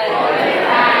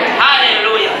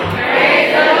 Hallelujah.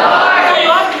 So you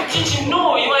have to teach him,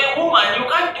 no, you are a woman, you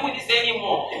can't do this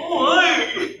anymore.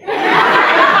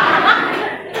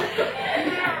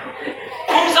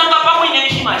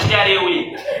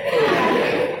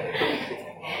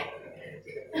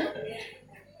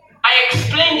 I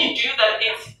explained it to you that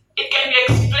it can be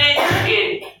explained in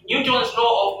Newton's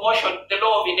law of motion, the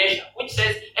law of inertia, which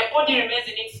says a body remains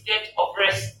in its state of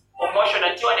rest or motion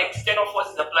until an external force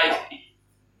is applied to it.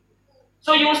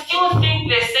 So you still think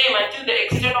the same until the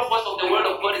external force of the word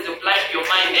of God is applied to your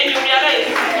mind. Then you realize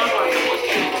this is not what you're supposed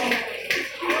to do.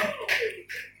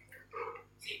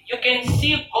 See, you can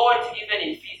see God even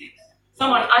in physics.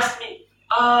 Someone asked me,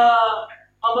 I'm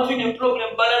having a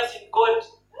problem balancing God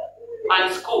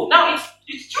and school. Now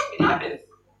it's true, it happens.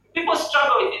 People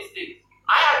struggle with these things.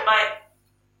 I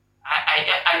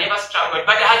never struggled,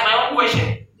 but I had my own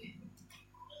question.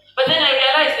 But then I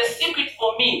realized the secret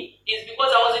for me is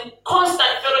because I was in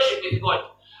constant fellowship with God.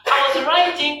 I was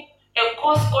writing a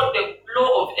course called the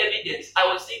Law of Evidence. I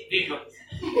was seeing visions.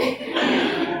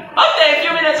 After a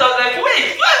few minutes, I was like,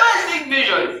 wait, why am I seeing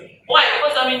visions? Why?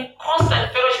 Because I'm in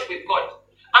constant fellowship with God.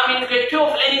 I'm in grade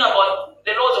 12 learning about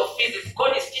the laws of physics.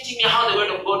 God is teaching me how the word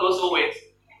of God also works.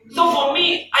 So for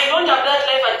me, I don't have that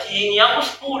life at Yinyamu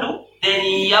school then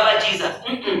you have a Jesus.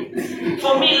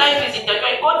 For me, life is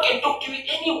intertwined. God can talk to you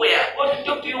anywhere. God will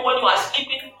talk to you when you are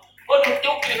sleeping. God will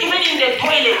talk to you. Even in the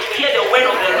toilet, you hear the word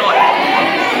of the Lord.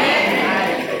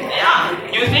 Yeah.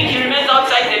 You think he remains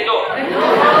outside the door?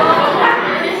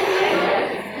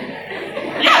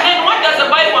 Yeah, then what does the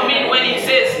Bible mean when it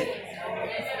says,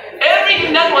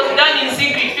 everything that was done in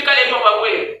secret, physically from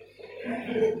away?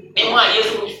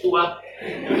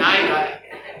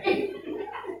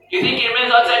 You think he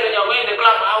remains outside when you're going to the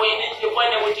club? How you need to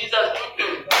find him with Jesus?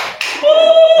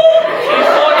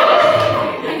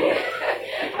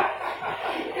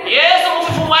 Yes,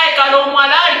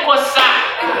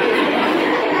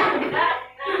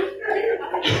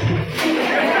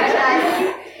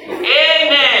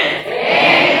 Amen.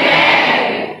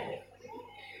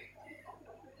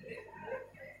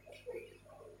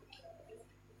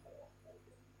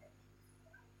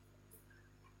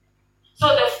 So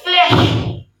the flesh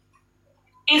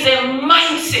is a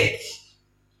mindset.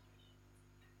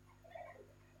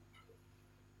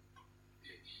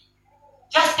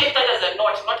 Just take that as a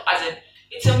note, not as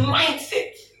it's a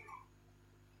mindset.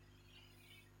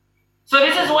 So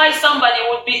this is why somebody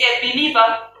would be a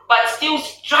believer but still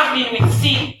struggling with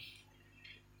sin.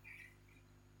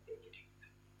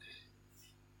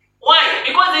 Why?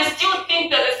 Because they still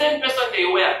think they're the same person they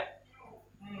were.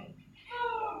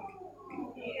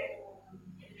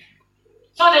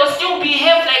 So they'll still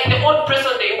behave like the old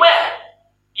person they were.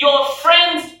 Your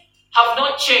friends have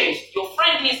not changed. Your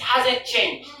friend list hasn't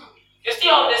changed. You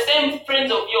still have the same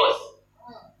friends of yours.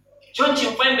 John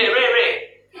Chimpembe, Ray.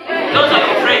 Those are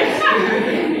your friends.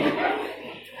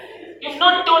 You've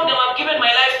not told them, I've given my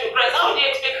life to Christ. How do you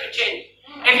expect to change?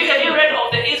 Have you read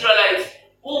of the Israelites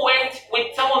who went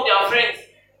with some of their friends?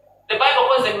 The Bible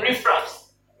calls them riffraffs.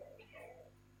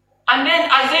 And then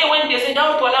as they went, they said,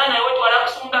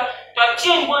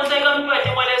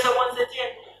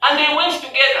 and they went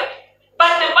together.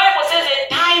 But the Bible says a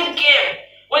time came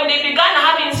when they began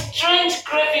having strange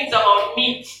cravings about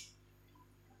meat.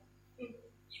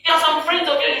 There are some friends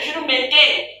of yours you shouldn't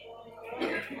maintain.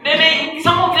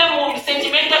 Some of them will be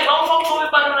sentimental.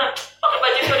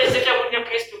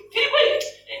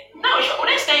 Now,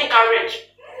 let's stay encouraged.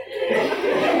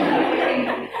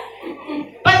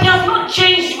 But they have not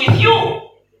changed with you.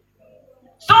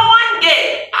 So one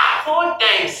day, for all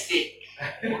time's sake.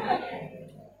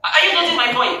 Are you getting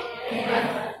my point?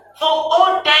 For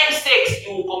all time's sake,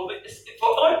 you will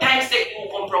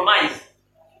compromise.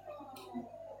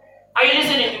 Are you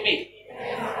listening to me?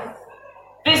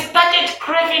 They started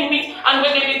craving meat, and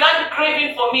when they began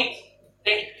craving for meat,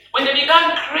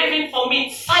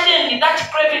 suddenly that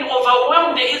craving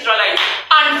overwhelmed the Israelites.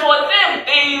 And for them,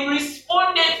 they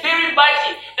responded very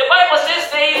badly. The Bible says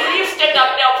they lifted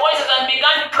up their voices and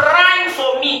began crying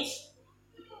for meat.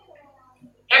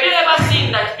 Have you ever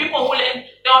seen that there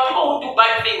are people who do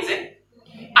bad things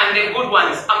and the good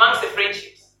ones amongst the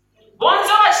friendships? How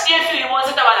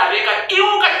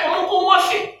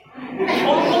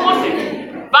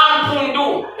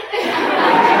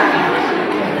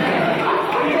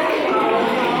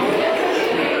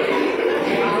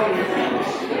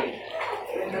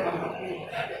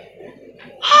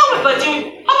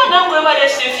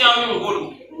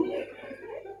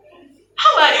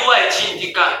are you watching?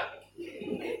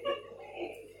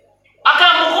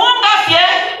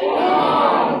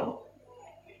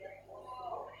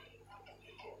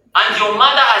 And your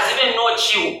mother has even not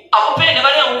you.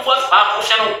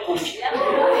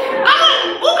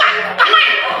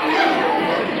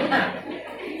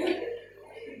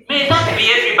 May that be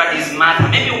everybody's mother.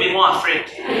 Maybe you'll be more afraid.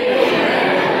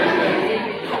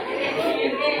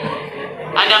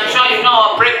 And I'm sure you know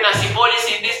our pregnancy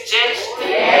policy in this church.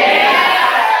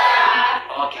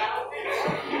 Okay.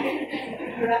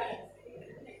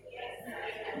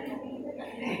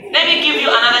 Let me give you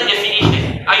another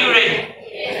definition. Are you ready?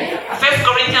 1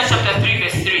 Corinthians chapter 3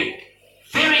 verse 3.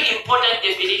 Very important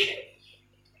definition.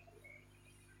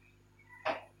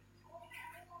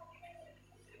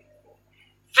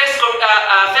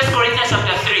 1 Corinthians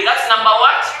chapter 3. That's number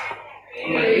what?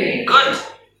 Good.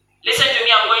 Listen to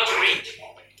me, I'm going to read.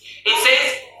 It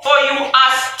says, for you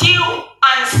are still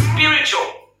unspiritual.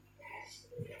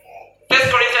 1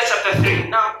 Corinthians chapter 3.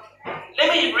 Now, let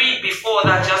me read before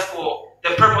that just for the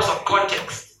purpose of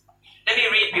context. Let me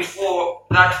read before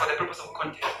that for the purpose of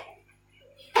context.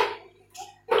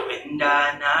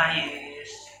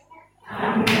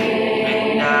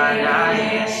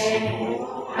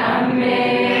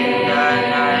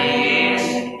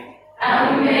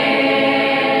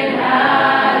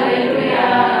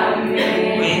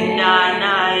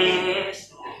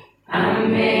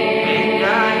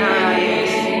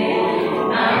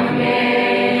 Amen.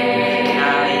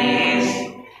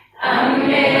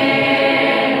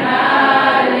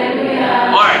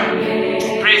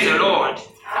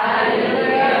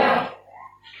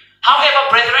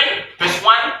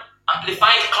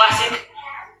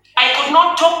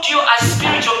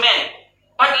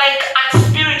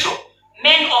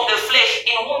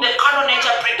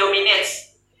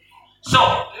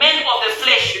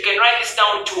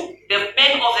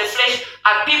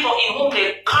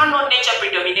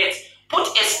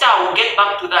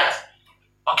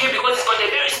 Okay, because it's got a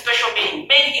very special meaning.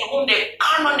 Men in whom the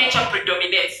carnal nature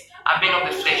predominates are men of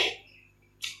the flesh.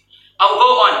 I'll go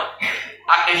on.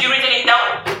 Have you written it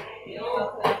down?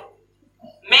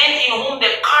 Men in whom the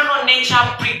carnal nature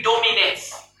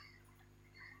predominates.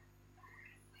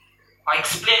 I'll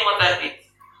explain what that means.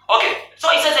 Okay,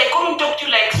 so it says, I couldn't talk to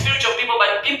you like spiritual people,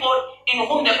 but people in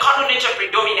whom the carnal nature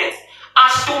predominates.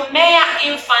 As to mere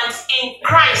infants in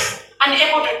Christ,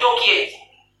 unable to talk yet.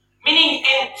 Meaning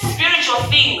in spiritual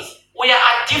things, we are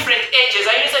at different ages.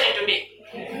 Are you listening to me?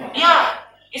 Yeah.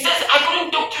 He says, I couldn't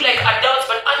talk to you like adults,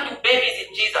 but unto babies in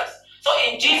Jesus. So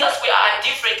in Jesus, we are at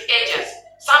different ages.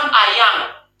 Some are young.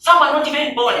 Some are not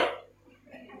even born.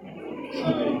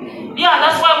 Yeah,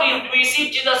 that's why we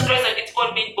receive Jesus Christ and it's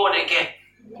called being born again.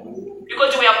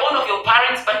 Because we are born of your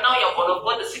parents, but now you're born of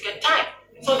God the second time.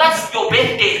 So that's your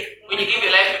birthday when you give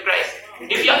your life to Christ.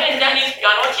 If you haven't done it, you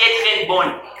are not yet even born.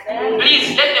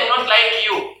 Please, let them not lie to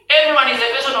you. Everyone is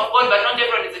a person of God, but not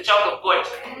everyone is a child of God.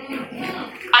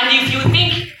 And if you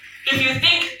think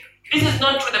this is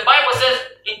not true, the Bible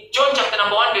says in John chapter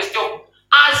number 1 verse 2,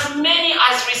 as many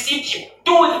as received him,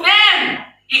 to them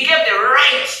he gave the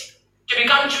right to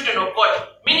become children of God.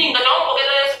 Meaning that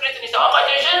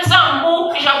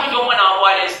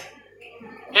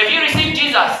have you received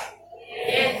Jesus?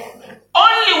 Yes.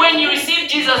 Only when you receive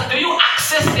Jesus do you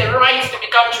access the right to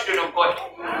become children of God.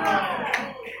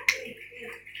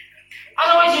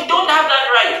 Otherwise, you don't have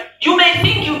that right. You may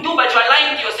think you do, but you are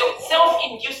lying to yourself.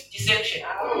 Self-induced deception.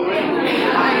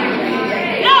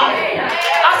 No,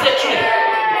 that's the truth.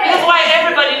 This is why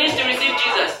everybody needs to receive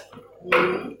Jesus.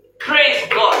 Praise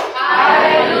God.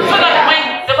 So that when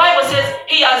the Bible says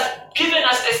he has given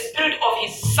us the spirit of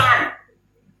his Son,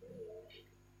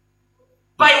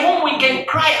 by whom we can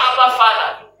cry, Abba,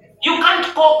 Father. You can't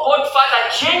call God Father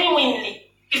genuinely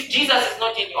if Jesus is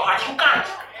not in your heart. You can't.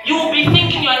 You will be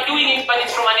thinking you are doing it, but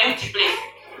it's from an empty place.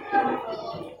 And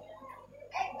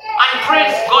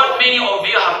praise God, many of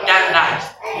you have done that.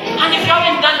 And if you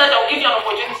haven't done that, I'll give you an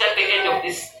opportunity at the end of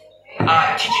this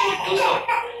teaching to do so.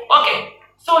 Okay,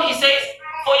 so he says,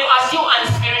 for you are still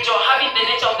unspiritual, having the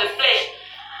nature of the flesh.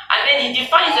 And then he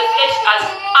defines the flesh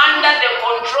as under the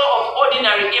control of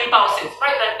ordinary impulses.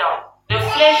 Write that down. The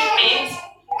flesh means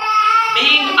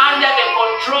being under the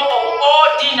control of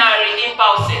ordinary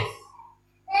impulses.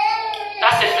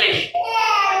 That's the flesh.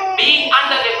 Being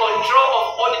under the control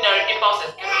of ordinary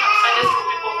impulses. Can we have Sunday school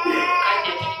people who can't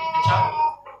get into the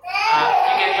chapel?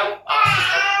 You can help our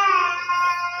sister.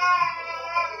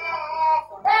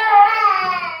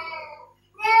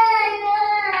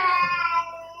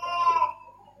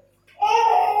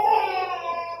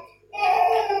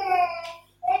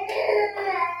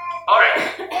 Alright.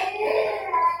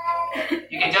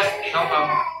 You can just help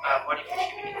body for a few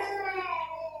minutes.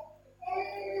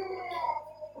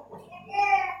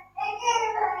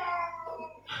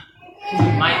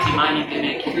 Mighty man in the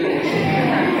making.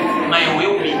 My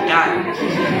will be done.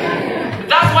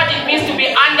 That's what it means to be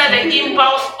under the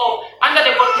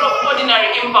control of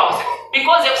ordinary impulses.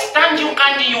 Because if stand you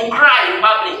can't, you cry in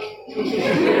public.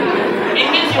 It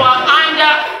means you are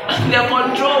under the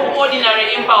control of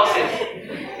ordinary impulses.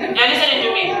 You're listening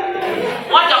to me?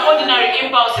 What are ordinary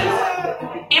impulses?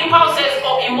 Impulses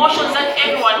or emotions that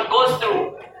everyone goes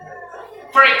through.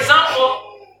 For example,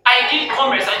 I did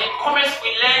commerce, and in commerce we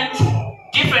learned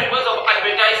different ways of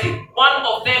advertising. One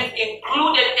of them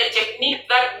included a technique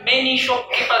that many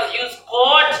shopkeepers use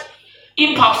called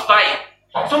impulse buying.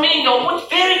 So meaning they'll put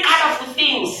very colorful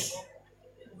things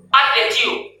at the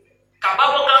till. Ka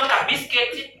bubblegum, ka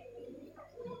biscuit,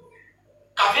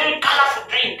 ka very colorful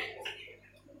drink.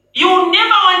 You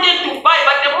never wanted to buy,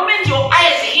 but the moment your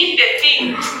eyes hit the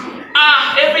thing,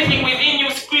 everything within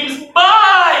you screams,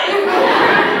 buy!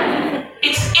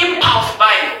 It's impulse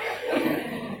buying.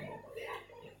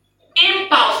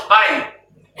 Impulse buying.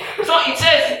 So it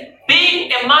says,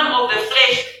 being a man of the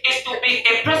flesh is to be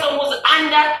a person who's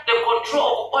under the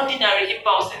control of ordinary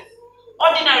impulses.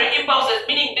 Ordinary impulses,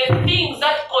 meaning the things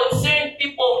that concern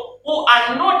people who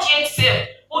are not yet saved,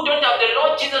 who don't have the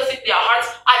Lord Jesus in their hearts,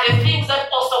 are the things that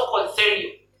also concern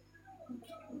you.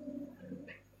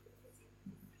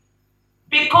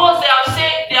 Because they have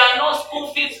said there are no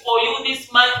school fees for you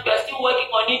this month, we are still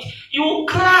working on it. You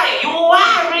cry, you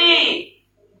worry.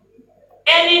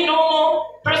 Any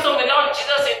normal person without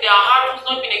Jesus in their heart who's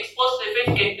not been exposed to the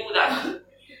faith can do that.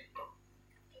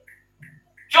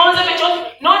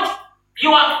 Not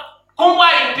you are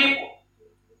comparing people.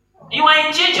 You are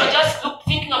in church, you're just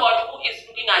thinking about who is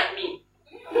looking at me.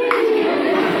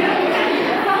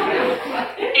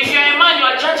 If you're a man, you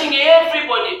are judging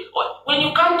everybody. When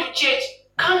you come to church,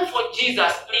 come for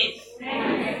Jesus, please.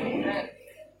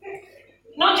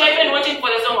 Not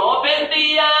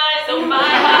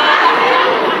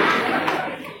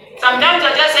Sometimes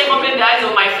I just say, open the eyes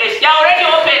of my flesh. They are already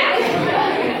open.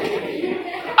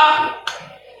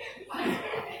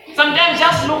 Sometimes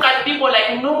just look at people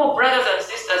like normal brothers and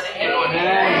sisters in the Lord.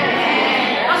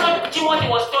 That's what Timothy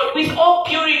was taught. With all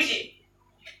purity,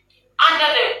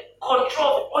 under the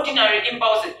control of ordinary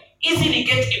impulses, easily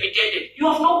get irritated.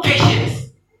 You have no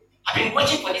patience. I've been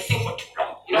waiting for this thing for too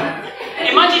long.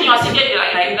 Imagine you are sitting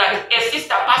like that. A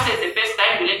sister passes the first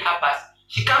time, you let her pass.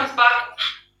 She comes back,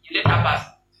 you let her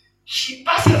pass. She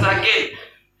passes again.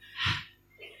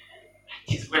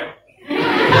 It is well. She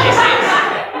says,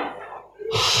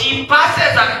 she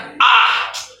passes and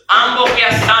ambo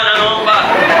kia sana nomba.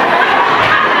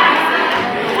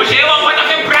 Ushewa kwenda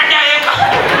brother yeka.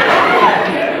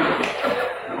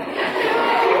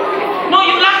 No,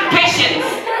 you lack patience.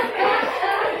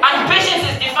 And patience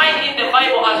is defined in the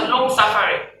Bible as long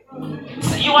suffering.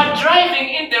 So you are driving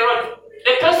in the road.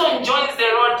 The person joins the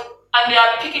road and they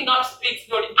are picking up speed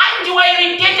slowly. And you are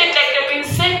irritated like they've been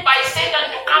sent by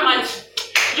Satan to come and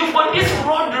you've got this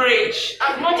road rage.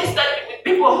 I've noticed that with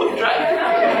people who drive.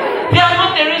 They are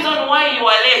not the reason why you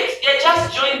are late. They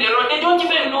just join the road. They don't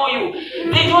even know you.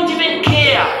 They don't even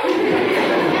care.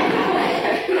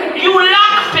 You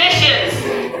lack patience.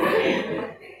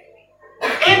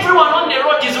 Everyone on the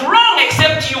road is wrong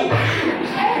except you.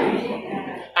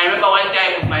 I remember one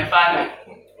time with my father.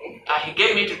 He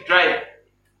gave me to drive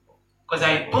because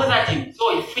I bothered him.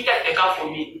 So he fitted the car for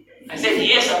me. I said,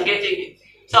 yes, I'm getting it.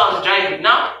 So I was driving.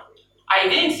 Now, I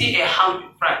didn't see a hump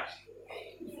in front.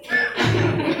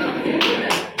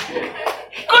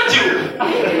 Could you?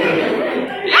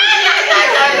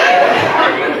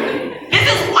 This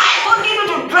is why I don't give you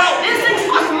to drive. This thing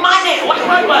costs money. What?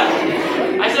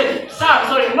 I said, sir, I'm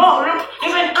sorry. No,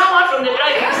 even come out from the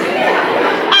driving seat.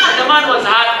 The man was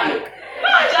happy.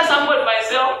 I just humbled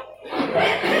myself.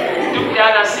 Took the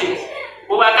other seat.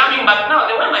 We were coming back now.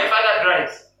 The way my father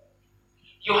drives,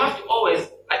 you have to always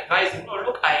advise him, no,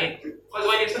 look ahead. Because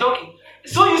when he's talking,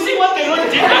 so you see what the Lord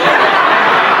did? In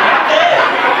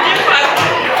fact,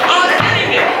 I was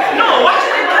telling him, no, watch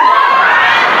the Lord.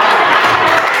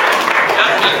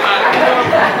 That's my father.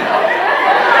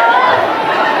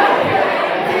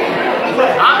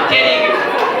 I'm telling you.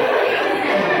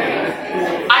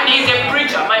 And he's a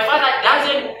preacher. My father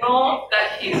doesn't know that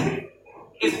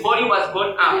his body was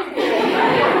born up.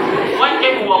 One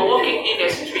day we were walking in the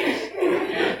street.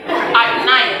 At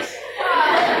night,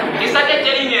 he started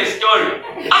telling me a story.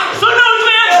 So now it's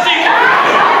interesting.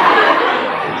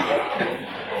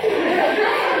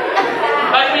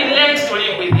 But we learned to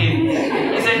live with him.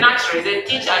 He's a natural, he's a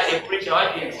teacher, he's a preacher.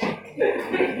 What do you think?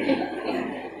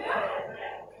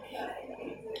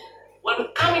 When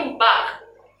coming back,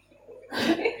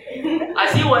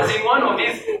 as he was in one of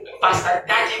his Pastor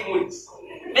Daddy moods,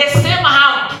 the same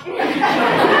hump.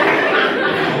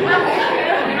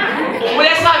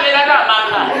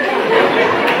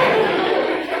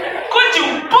 Could you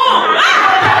boom?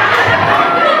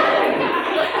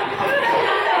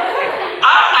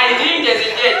 I didn't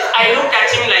hesitate. I looked at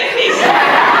him like this.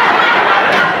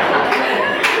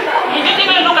 He didn't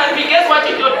even look at me. Guess what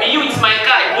he told me? You, it's my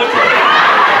car.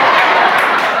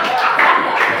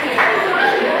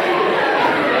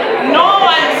 No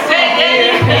one said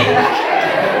anything.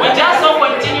 We just so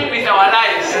continued with our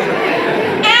lives.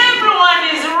 Everyone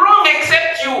is wrong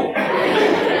except you.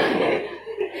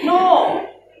 No.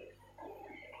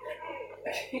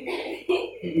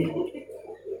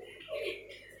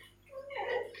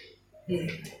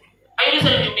 Are you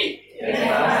listening to me?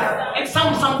 It's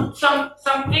some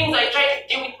things I try to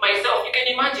deal with myself. You can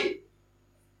imagine.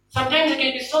 Sometimes I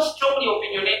can be so strongly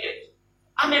opinionated.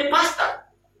 I'm a pastor.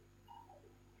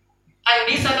 And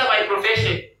this under my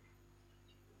profession.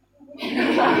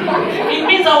 It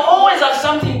means I'll always have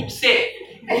something to say.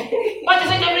 But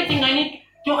isn't everything I need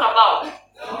to talk about?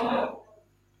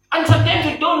 And sometimes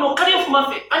you don't know. Can you feel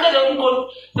under the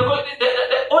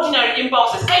ordinary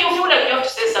impulses? Can you feel like you have to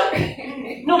say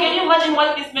something? No, can you imagine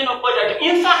what these men of God are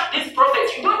doing? In fact, these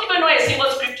prophets, you don't even know a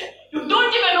single scripture. You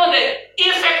don't even know the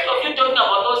effect of you talking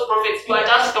about those prophets. You are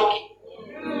just talking.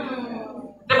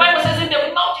 The Bible says in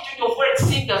the multitude of words,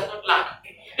 sin does not lack.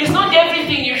 It's not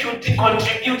everything you should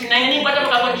contribute.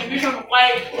 Contribution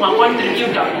why one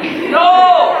contributor.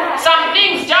 No! Some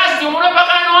things just you want to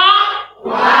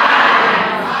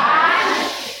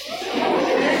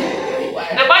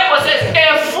The Bible says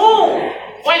a fool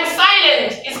when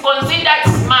silent is considered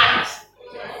smart.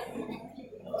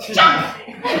 Jump.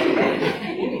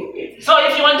 So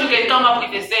if you want, you can come up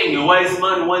with a saying, a wise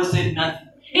man once said nothing.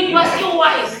 It was still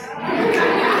wise.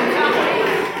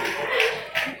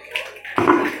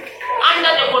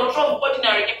 Under the control of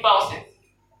ordinary impulses.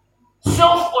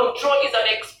 Self-control is an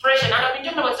expression, under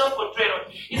talking about self-control,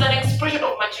 is an expression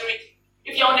of maturity.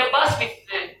 If you're on a bus with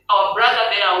our brother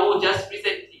there who just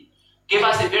recently gave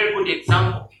us a very good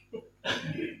example,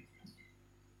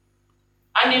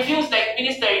 and he feels like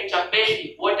ministering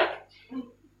Chambeshi water,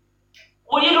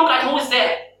 would you look at who's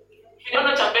there? If you don't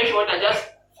know Chambeshi water, just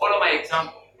follow my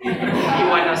example. You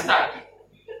understand.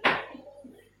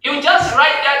 You just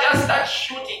right there, just start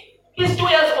shooting. He's 2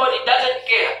 years old, he doesn't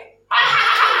care.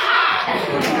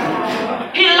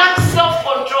 He lacks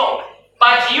self-control.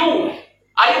 But you,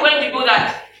 are you going to do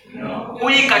that? No. Now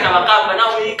we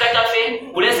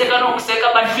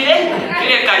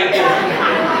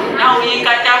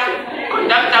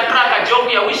conductor crack a joke.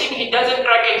 We are wishing he doesn't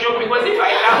crack a joke because if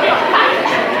I love him.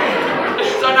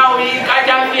 So now we catch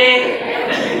up here.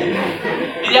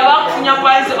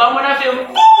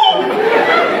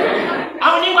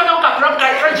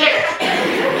 Project.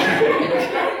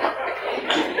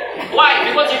 Why?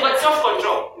 Because you've got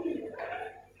self-control.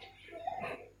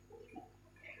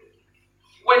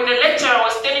 When the lecturer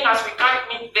was telling us we can't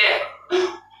meet there,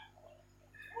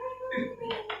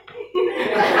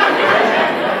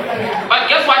 but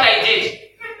guess what I did?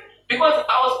 Because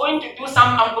I was going to do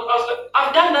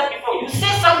I've done that before. You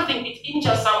say something, it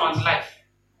injures someone's life.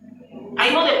 I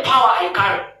know the power I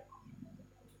carry.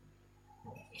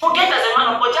 Forget as a man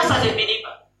of God, just as a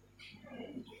believer.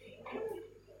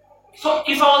 So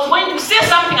if I was going to say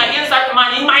something against that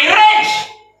man in my rage,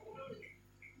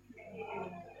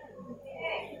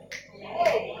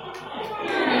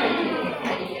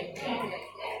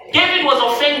 David was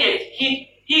offended. He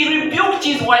rebuked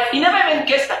his wife. He never even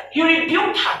kissed her. He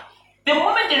rebuked her. The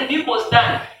moment the rebuke was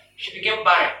done, she became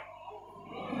barren.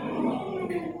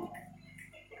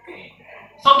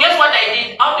 So guess what I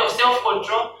did? Out of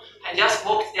self-control, I just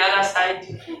walked the other side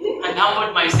and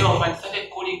humbled myself and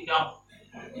started cooling down.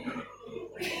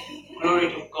 Glory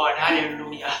to God.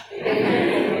 Hallelujah.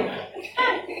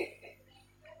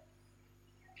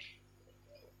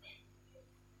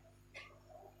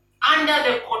 Under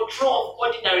the control of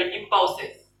ordinary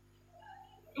impulses.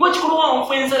 What could one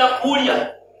friends that are cool?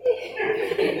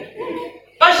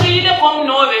 But she didn't come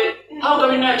know it. How can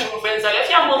we not friends? If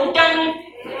you're done,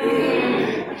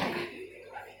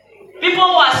 people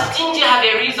who are stingy have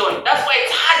a reason. That's why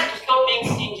it's hard to stop being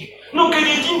stingy. No, can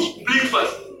you stingy?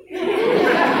 Breakfast.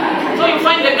 So you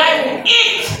find the guy who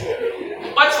eats.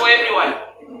 What's for everyone?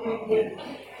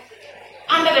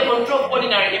 Under the control of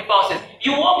ordinary impulses.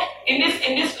 You walk in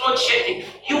this load shedding.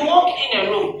 You walk in a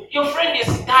room. Your friend is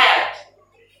tired.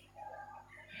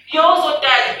 You're also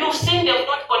tired. You've seen them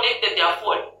not connected their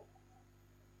phone.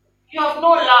 You have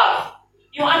no love.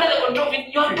 You're under the control of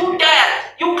it. You're too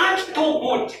tired. You can't do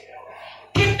good.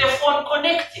 Take the phone,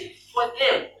 connect it for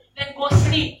them. Then go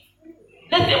sleep.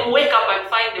 Let them wake up and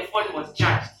find the phone was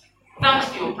charged. Thanks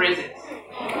to your presence.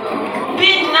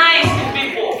 Be nice to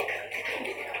people.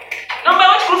 Number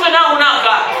one, proof now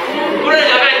unaga.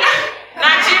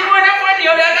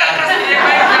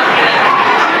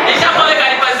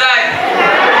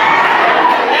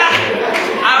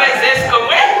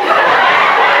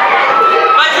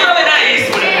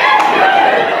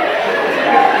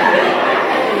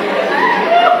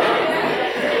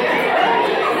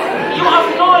 You have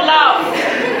no love.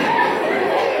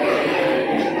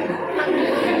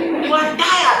 You are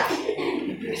tired.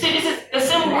 You see, this is the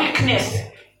same weakness.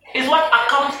 Is what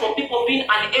accounts for people being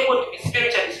unable to be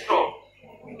spiritually strong.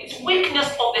 It's weakness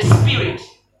of the spirit.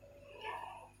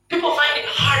 People find it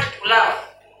hard to love.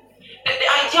 The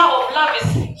idea of love is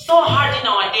so hard in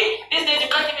our day. These days you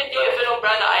can't even tell your fellow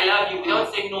brother I love you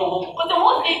without saying no homo. Because the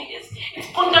whole thing is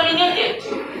contaminated.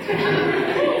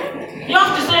 You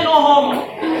have to say no homo.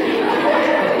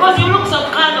 Because you look some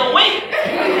kind of way.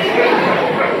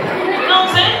 You know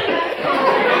what I'm saying?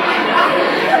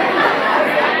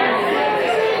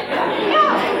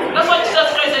 That's what Jesus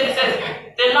Christ said. He says,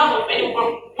 the love of many people.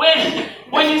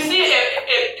 When you see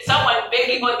someone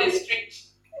begging on the street,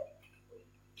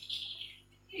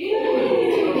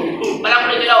 but I'm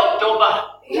ready to October.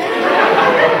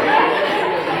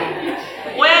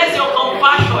 Where is your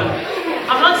compassion?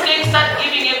 I'm not saying start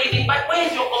giving everything, but where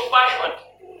is your compassion?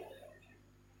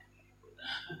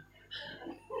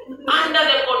 Under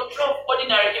the control of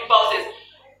ordinary impulses.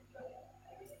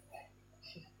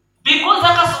 Because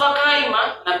akasubakaima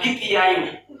na pipi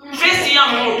yaima. Face ya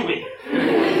mutwe.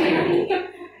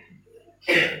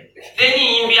 Then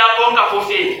imbi aponga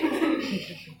kofe.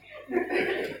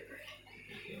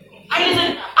 I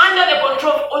listen, under the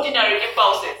control of ordinary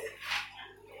impulses.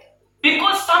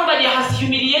 Because somebody has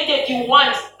humiliated you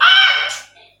once.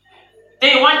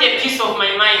 They want a piece of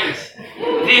my mind.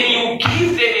 Then you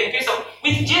give them a piece of,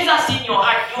 with Jesus in your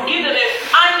heart, you give them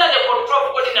under the control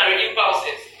of ordinary impulses.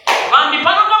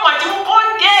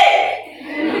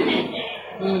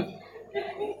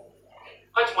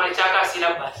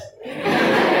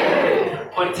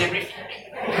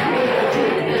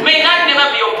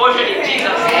 portion in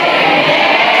Jesus'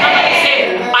 name. Somebody say,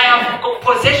 I have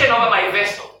possession over my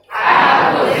vessel. I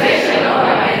have possession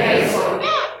over my vessel.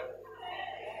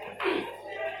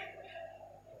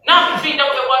 Now, if you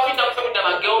don't have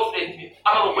a girlfriend,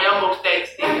 I'm going to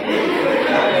text.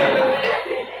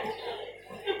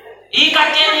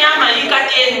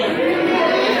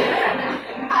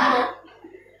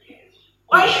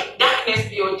 Why should darkness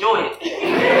be your joy?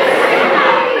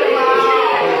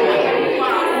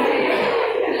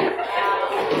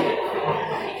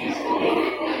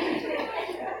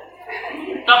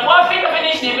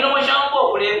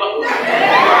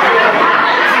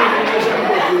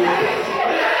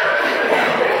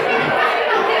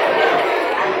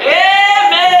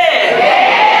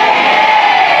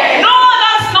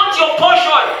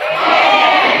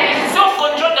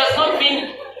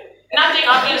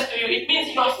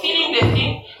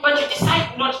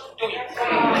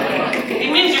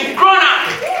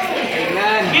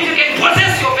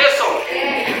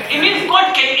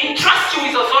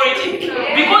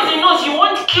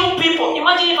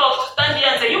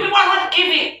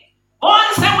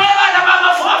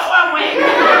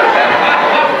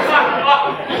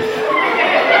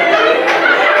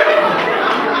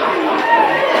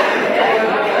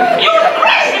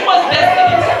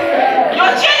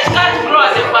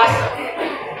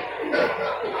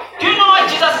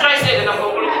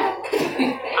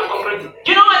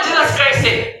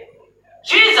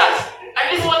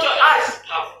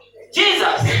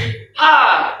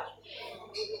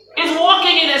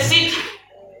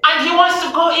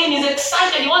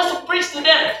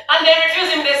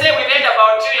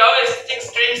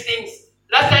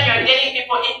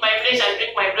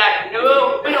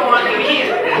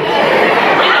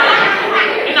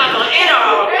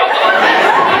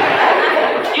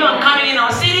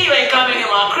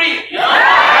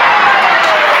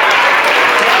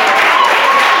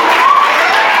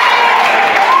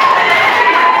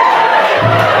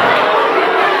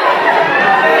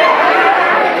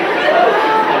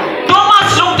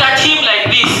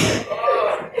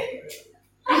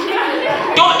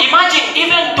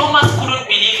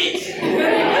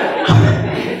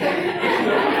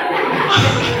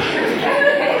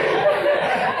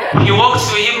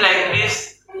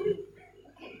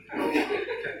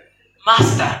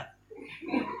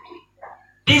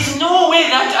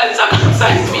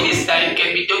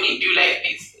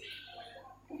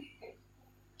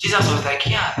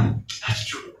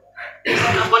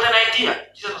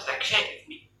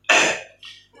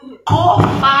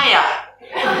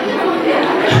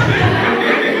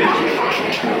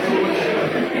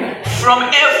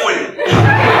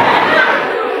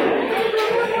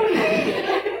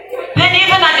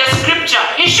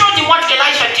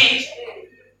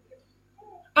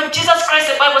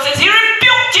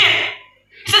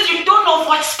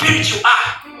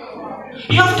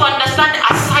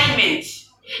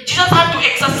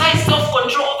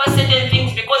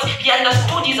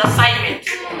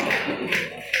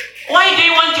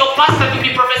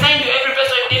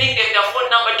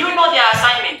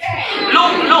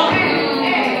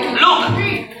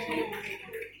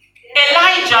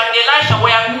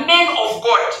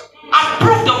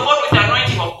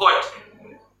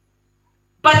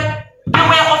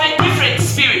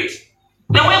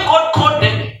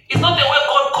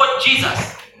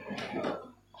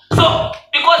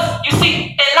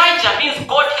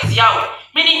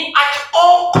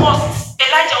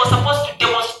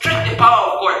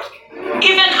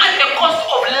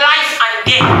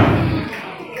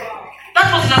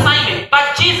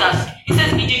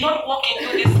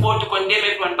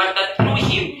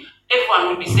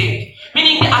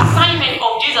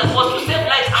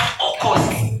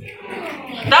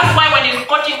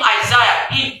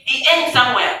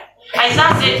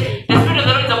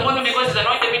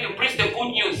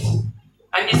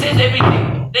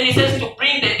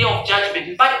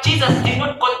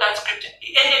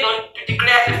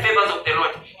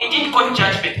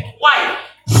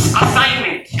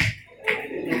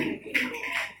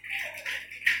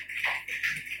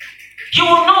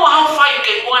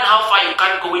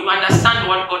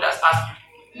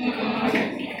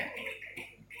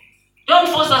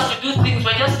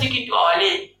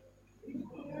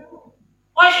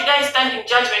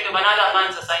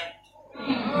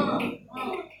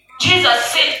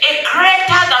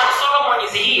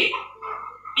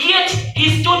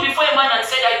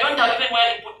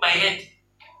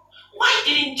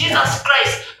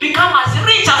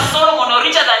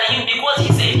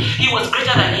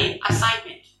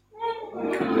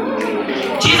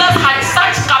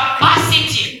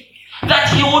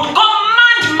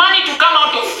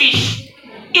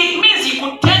 It means he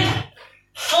could take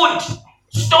food,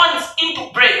 stones into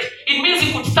bread. It means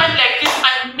he could stand like this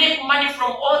and make money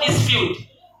from all this field.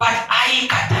 But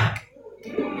Aikata,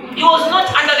 he was not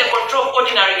under the control of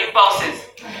ordinary impulses.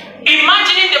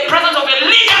 Imagining the presence of a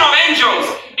legion of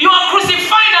angels. You are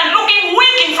crucified and looking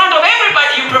weak in front of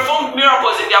everybody. You performed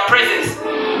miracles in their presence.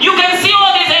 You can see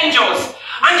all these angels.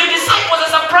 And your disciples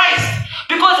are surprised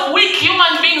because weak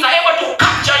human beings are able to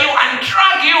capture you and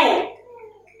drag you.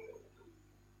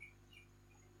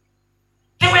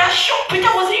 They were shocked.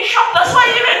 Peter was in shock. That's why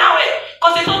he ran away.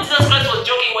 Because they thought Jesus Christ was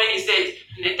joking when he said,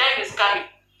 the time is coming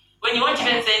when you won't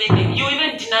even say anything, you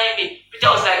even deny me. Peter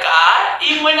was like,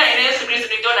 even when I Jesus Christ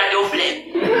return and they'll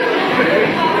flame.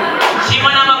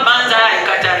 Shimana mabanza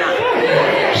katana.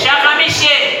 Shaka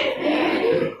mishe.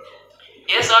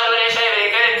 Yes, all the shame.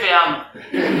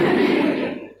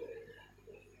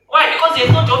 Why? Because they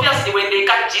thought obviously when they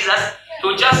catch Jesus,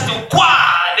 he'll just do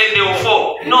then they will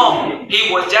fall. No,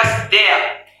 he was just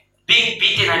there, being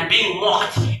beaten and being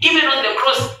mocked. Even on the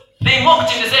cross, they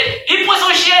mocked him. They said, "He was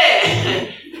so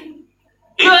shame."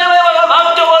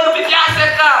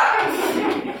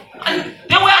 And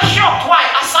they were shocked. Why?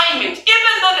 Assignment.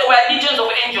 Even though there were legions of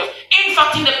angels. In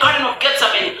fact, in the Garden of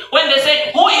Gethsemane, when they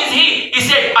said, "Who is he?" He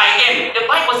said, "I am." The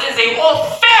Bible says they all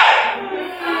fell.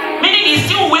 Meaning he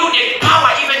still wielded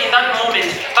power even in that moment,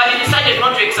 but he decided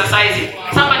not to exercise it.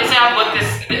 Somebody say, I've got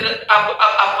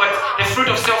the fruit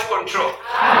of self-control.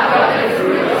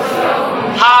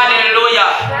 Hallelujah.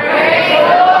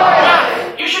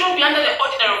 You shouldn't be under the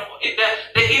ordinary,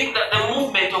 the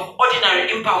movement of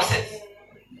ordinary impulses.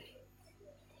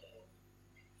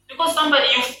 Because somebody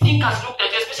you think has looked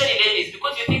at you, especially ladies,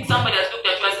 because you think somebody has looked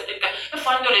at you as a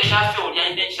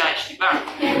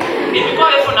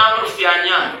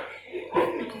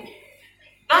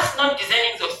that's not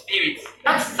discerning of spirits.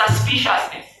 That's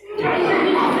suspiciousness.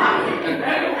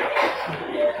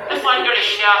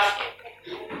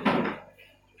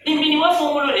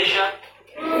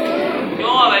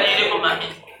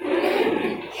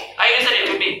 Are you listening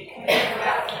to me?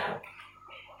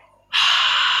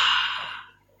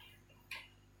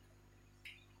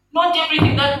 Not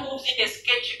everything that moves in a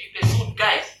sketch should be pursued,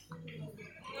 guys.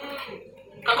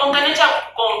 Amen.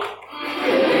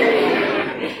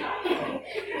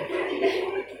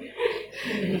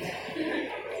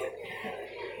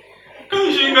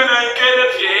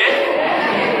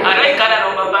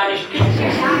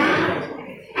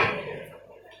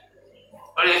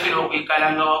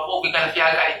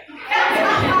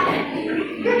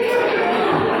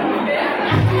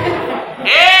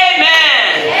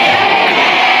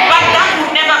 But that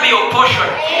would never be your portion.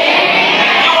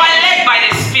 You are led by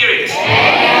the Spirit.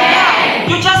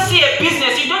 You just see a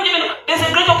business, you don't even, there's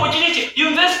a great opportunity. You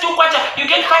invest 2 kwacha, you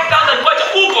get 5,000 kwacha.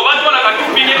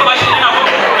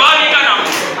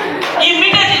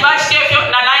 Immediately,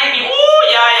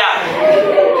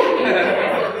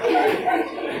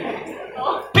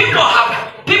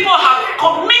 people have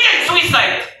committed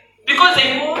suicide because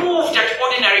they moved at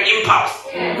ordinary impulse.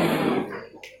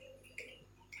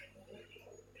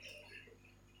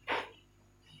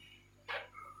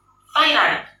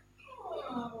 Finally,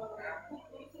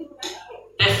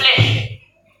 the flesh.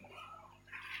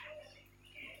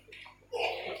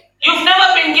 You've never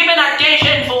been given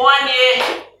attention for 1 year.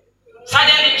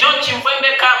 Suddenly John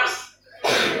Chimfembe comes.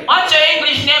 What's your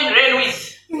English name? Ray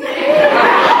Luis.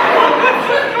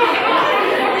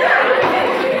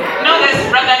 No, there's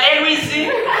Brother Lewis.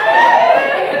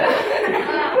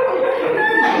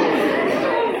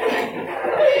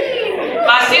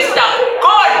 My sister,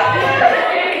 God.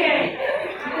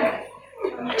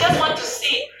 I just want to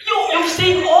see. You've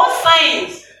seen all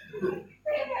signs.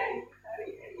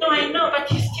 No, I know, but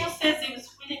he still says he was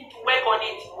willing to work on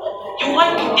it. You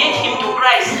want to date him to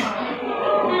Christ.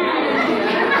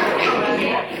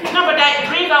 No, but I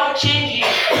pray I will change him.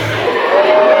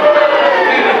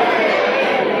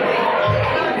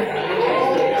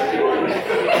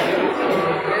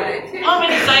 How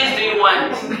many signs do you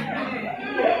want?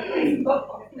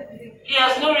 He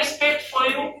has no respect for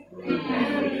you.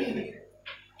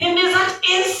 He needs an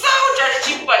insult at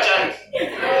Chimpachan.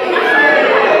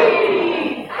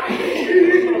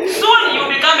 Soon you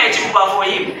become a Chimpa for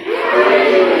him.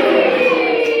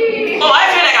 Oh, I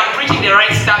feel like I'm preaching the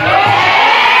right stuff.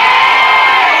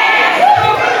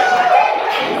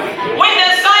 When the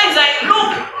signs are,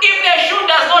 look, if the shoe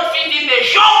does not fit in the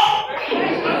shop,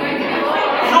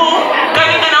 no, can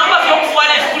you number of your phone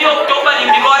is fully October in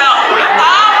the corner?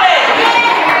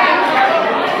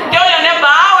 Tell your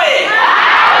neighbor,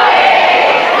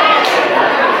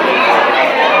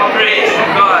 praise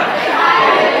God.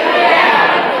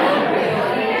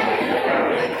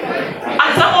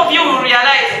 And some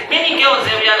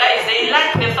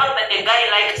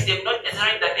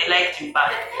liked him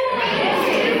back.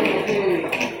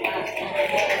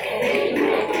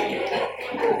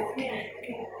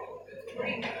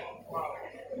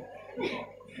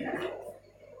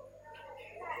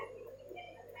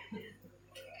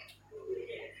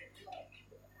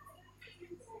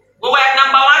 We were at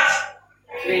number what?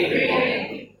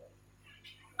 3.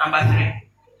 Number 3.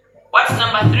 What's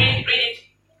number 3? Read it.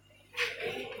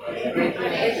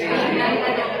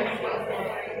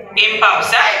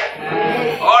 Impulse, eh?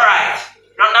 Alright.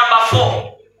 Now number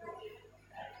 4.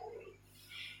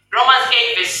 Romans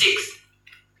 8 verse 6.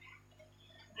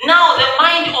 Now the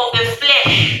mind of the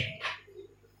flesh,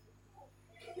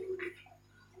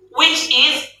 which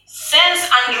is sense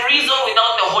and reason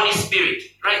without the Holy Spirit.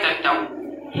 Write that down.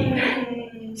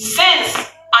 Sense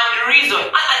and reason.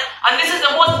 And this is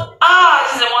the most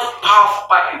powerful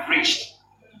part we've reached.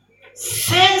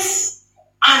 Sense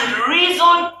and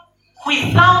reason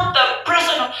without the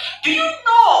person of, do you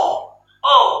know?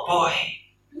 Oh boy.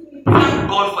 Thank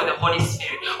God for the Holy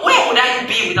Spirit. Where would I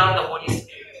be without the Holy Spirit?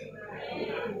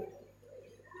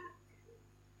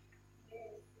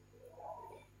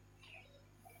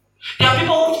 There are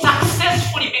people who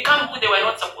successfully become who they were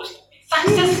not supposed to be.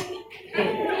 Successfully.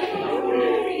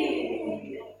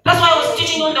 That's why I was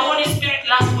teaching on the Holy Spirit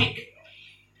last week.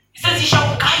 He says he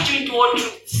shall guide you into all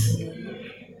truths.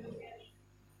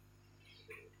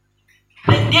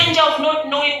 The danger of not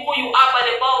knowing who you are by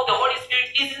the power of the Holy Spirit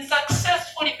is in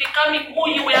successfully becoming who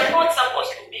you were not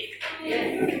supposed to be.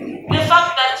 The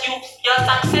fact that you're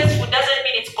successful doesn't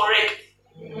mean it's correct.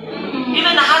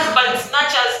 Even husband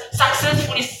snatchers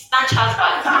successfully snatch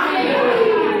husbands.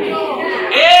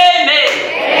 Amen.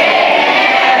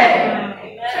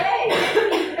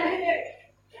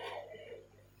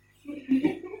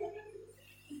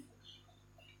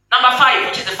 Number 5,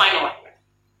 which is the final one.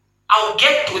 I'll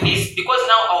get to this because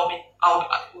now I'll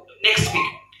next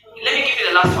week. Let me give you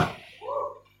the last one.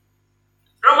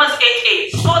 Romans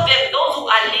 8:8. So then those who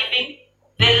are living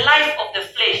the life of the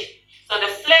flesh. So the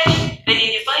flesh, then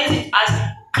he defines it as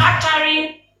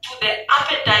catering to the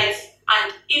appetites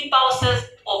and impulses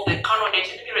of the carnal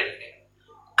nature. Let me read it again.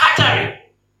 Catering.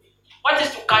 What is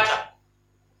to cater?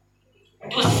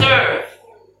 To serve.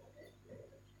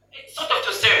 It's sort of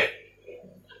to serve.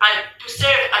 And to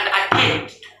serve and attend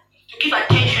to give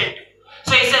attention to.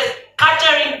 So he says,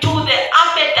 catering to the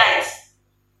appetites.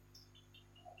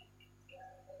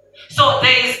 So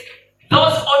there is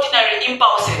those ordinary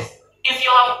impulses. If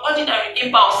you have ordinary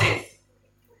impulses,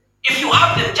 if you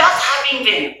have them, just having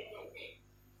them,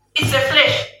 it's the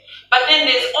flesh. But then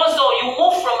there's also, you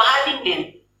move from having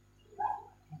them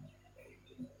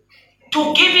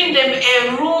to giving them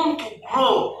a room to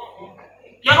grow.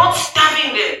 You're not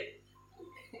starving them.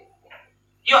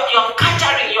 You're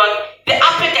catering, the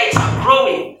appetites are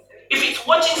growing. If it's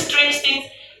watching strange things,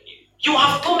 you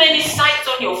have too many sites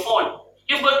on your phone.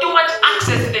 You've got too much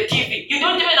access to the TV. You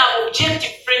don't even have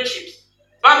objective friendships.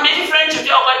 But many friendships,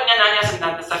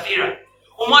 Safira.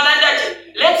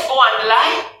 Let's go and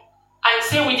lie and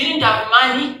say we didn't have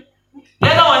money. The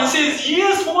other one says,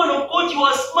 yes, woman of God, you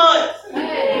are smart.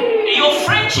 Your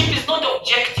friendship is not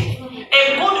objective.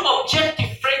 A good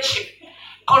objective friendship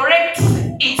corrects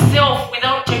itself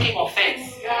without taking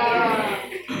offense.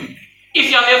 If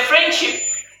you have a friendship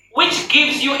which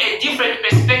gives you a different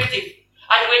perspective,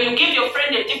 and when you give your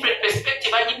friend a different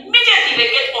perspective and immediately they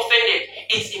get offended,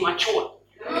 it's immature.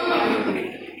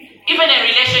 Even a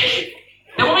relationship,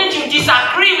 the moment you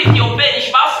disagree with your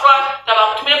bench,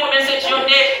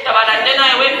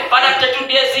 after 2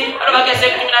 days,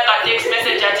 text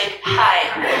message hi.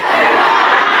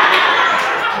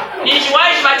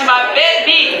 My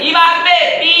baby, my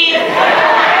baby.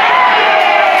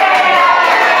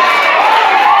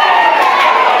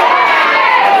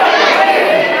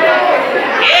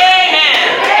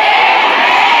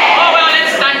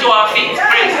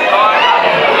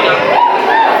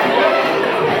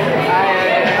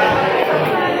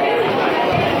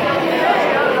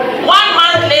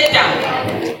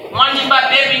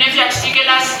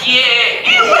 Last year.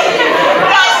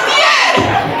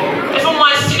 If I'm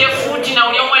going to see the food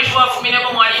now, you're going to show up for me,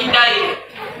 never mind, you die.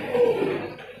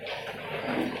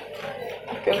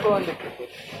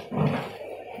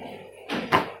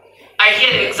 I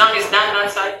hear the exam is done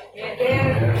that side.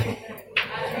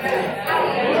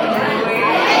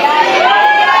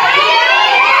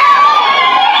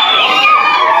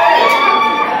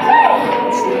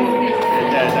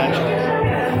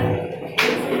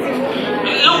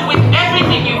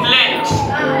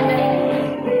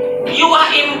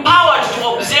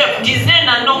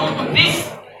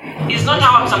 This is not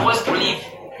how I'm supposed to live.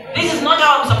 This is not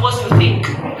how I'm supposed to think.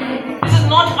 This is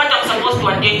not what I'm supposed to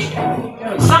attend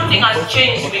to. Something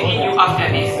changed within you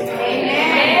after this.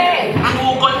 And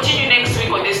we'll continue next week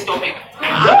on this topic.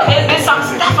 There's some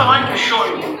stuff I want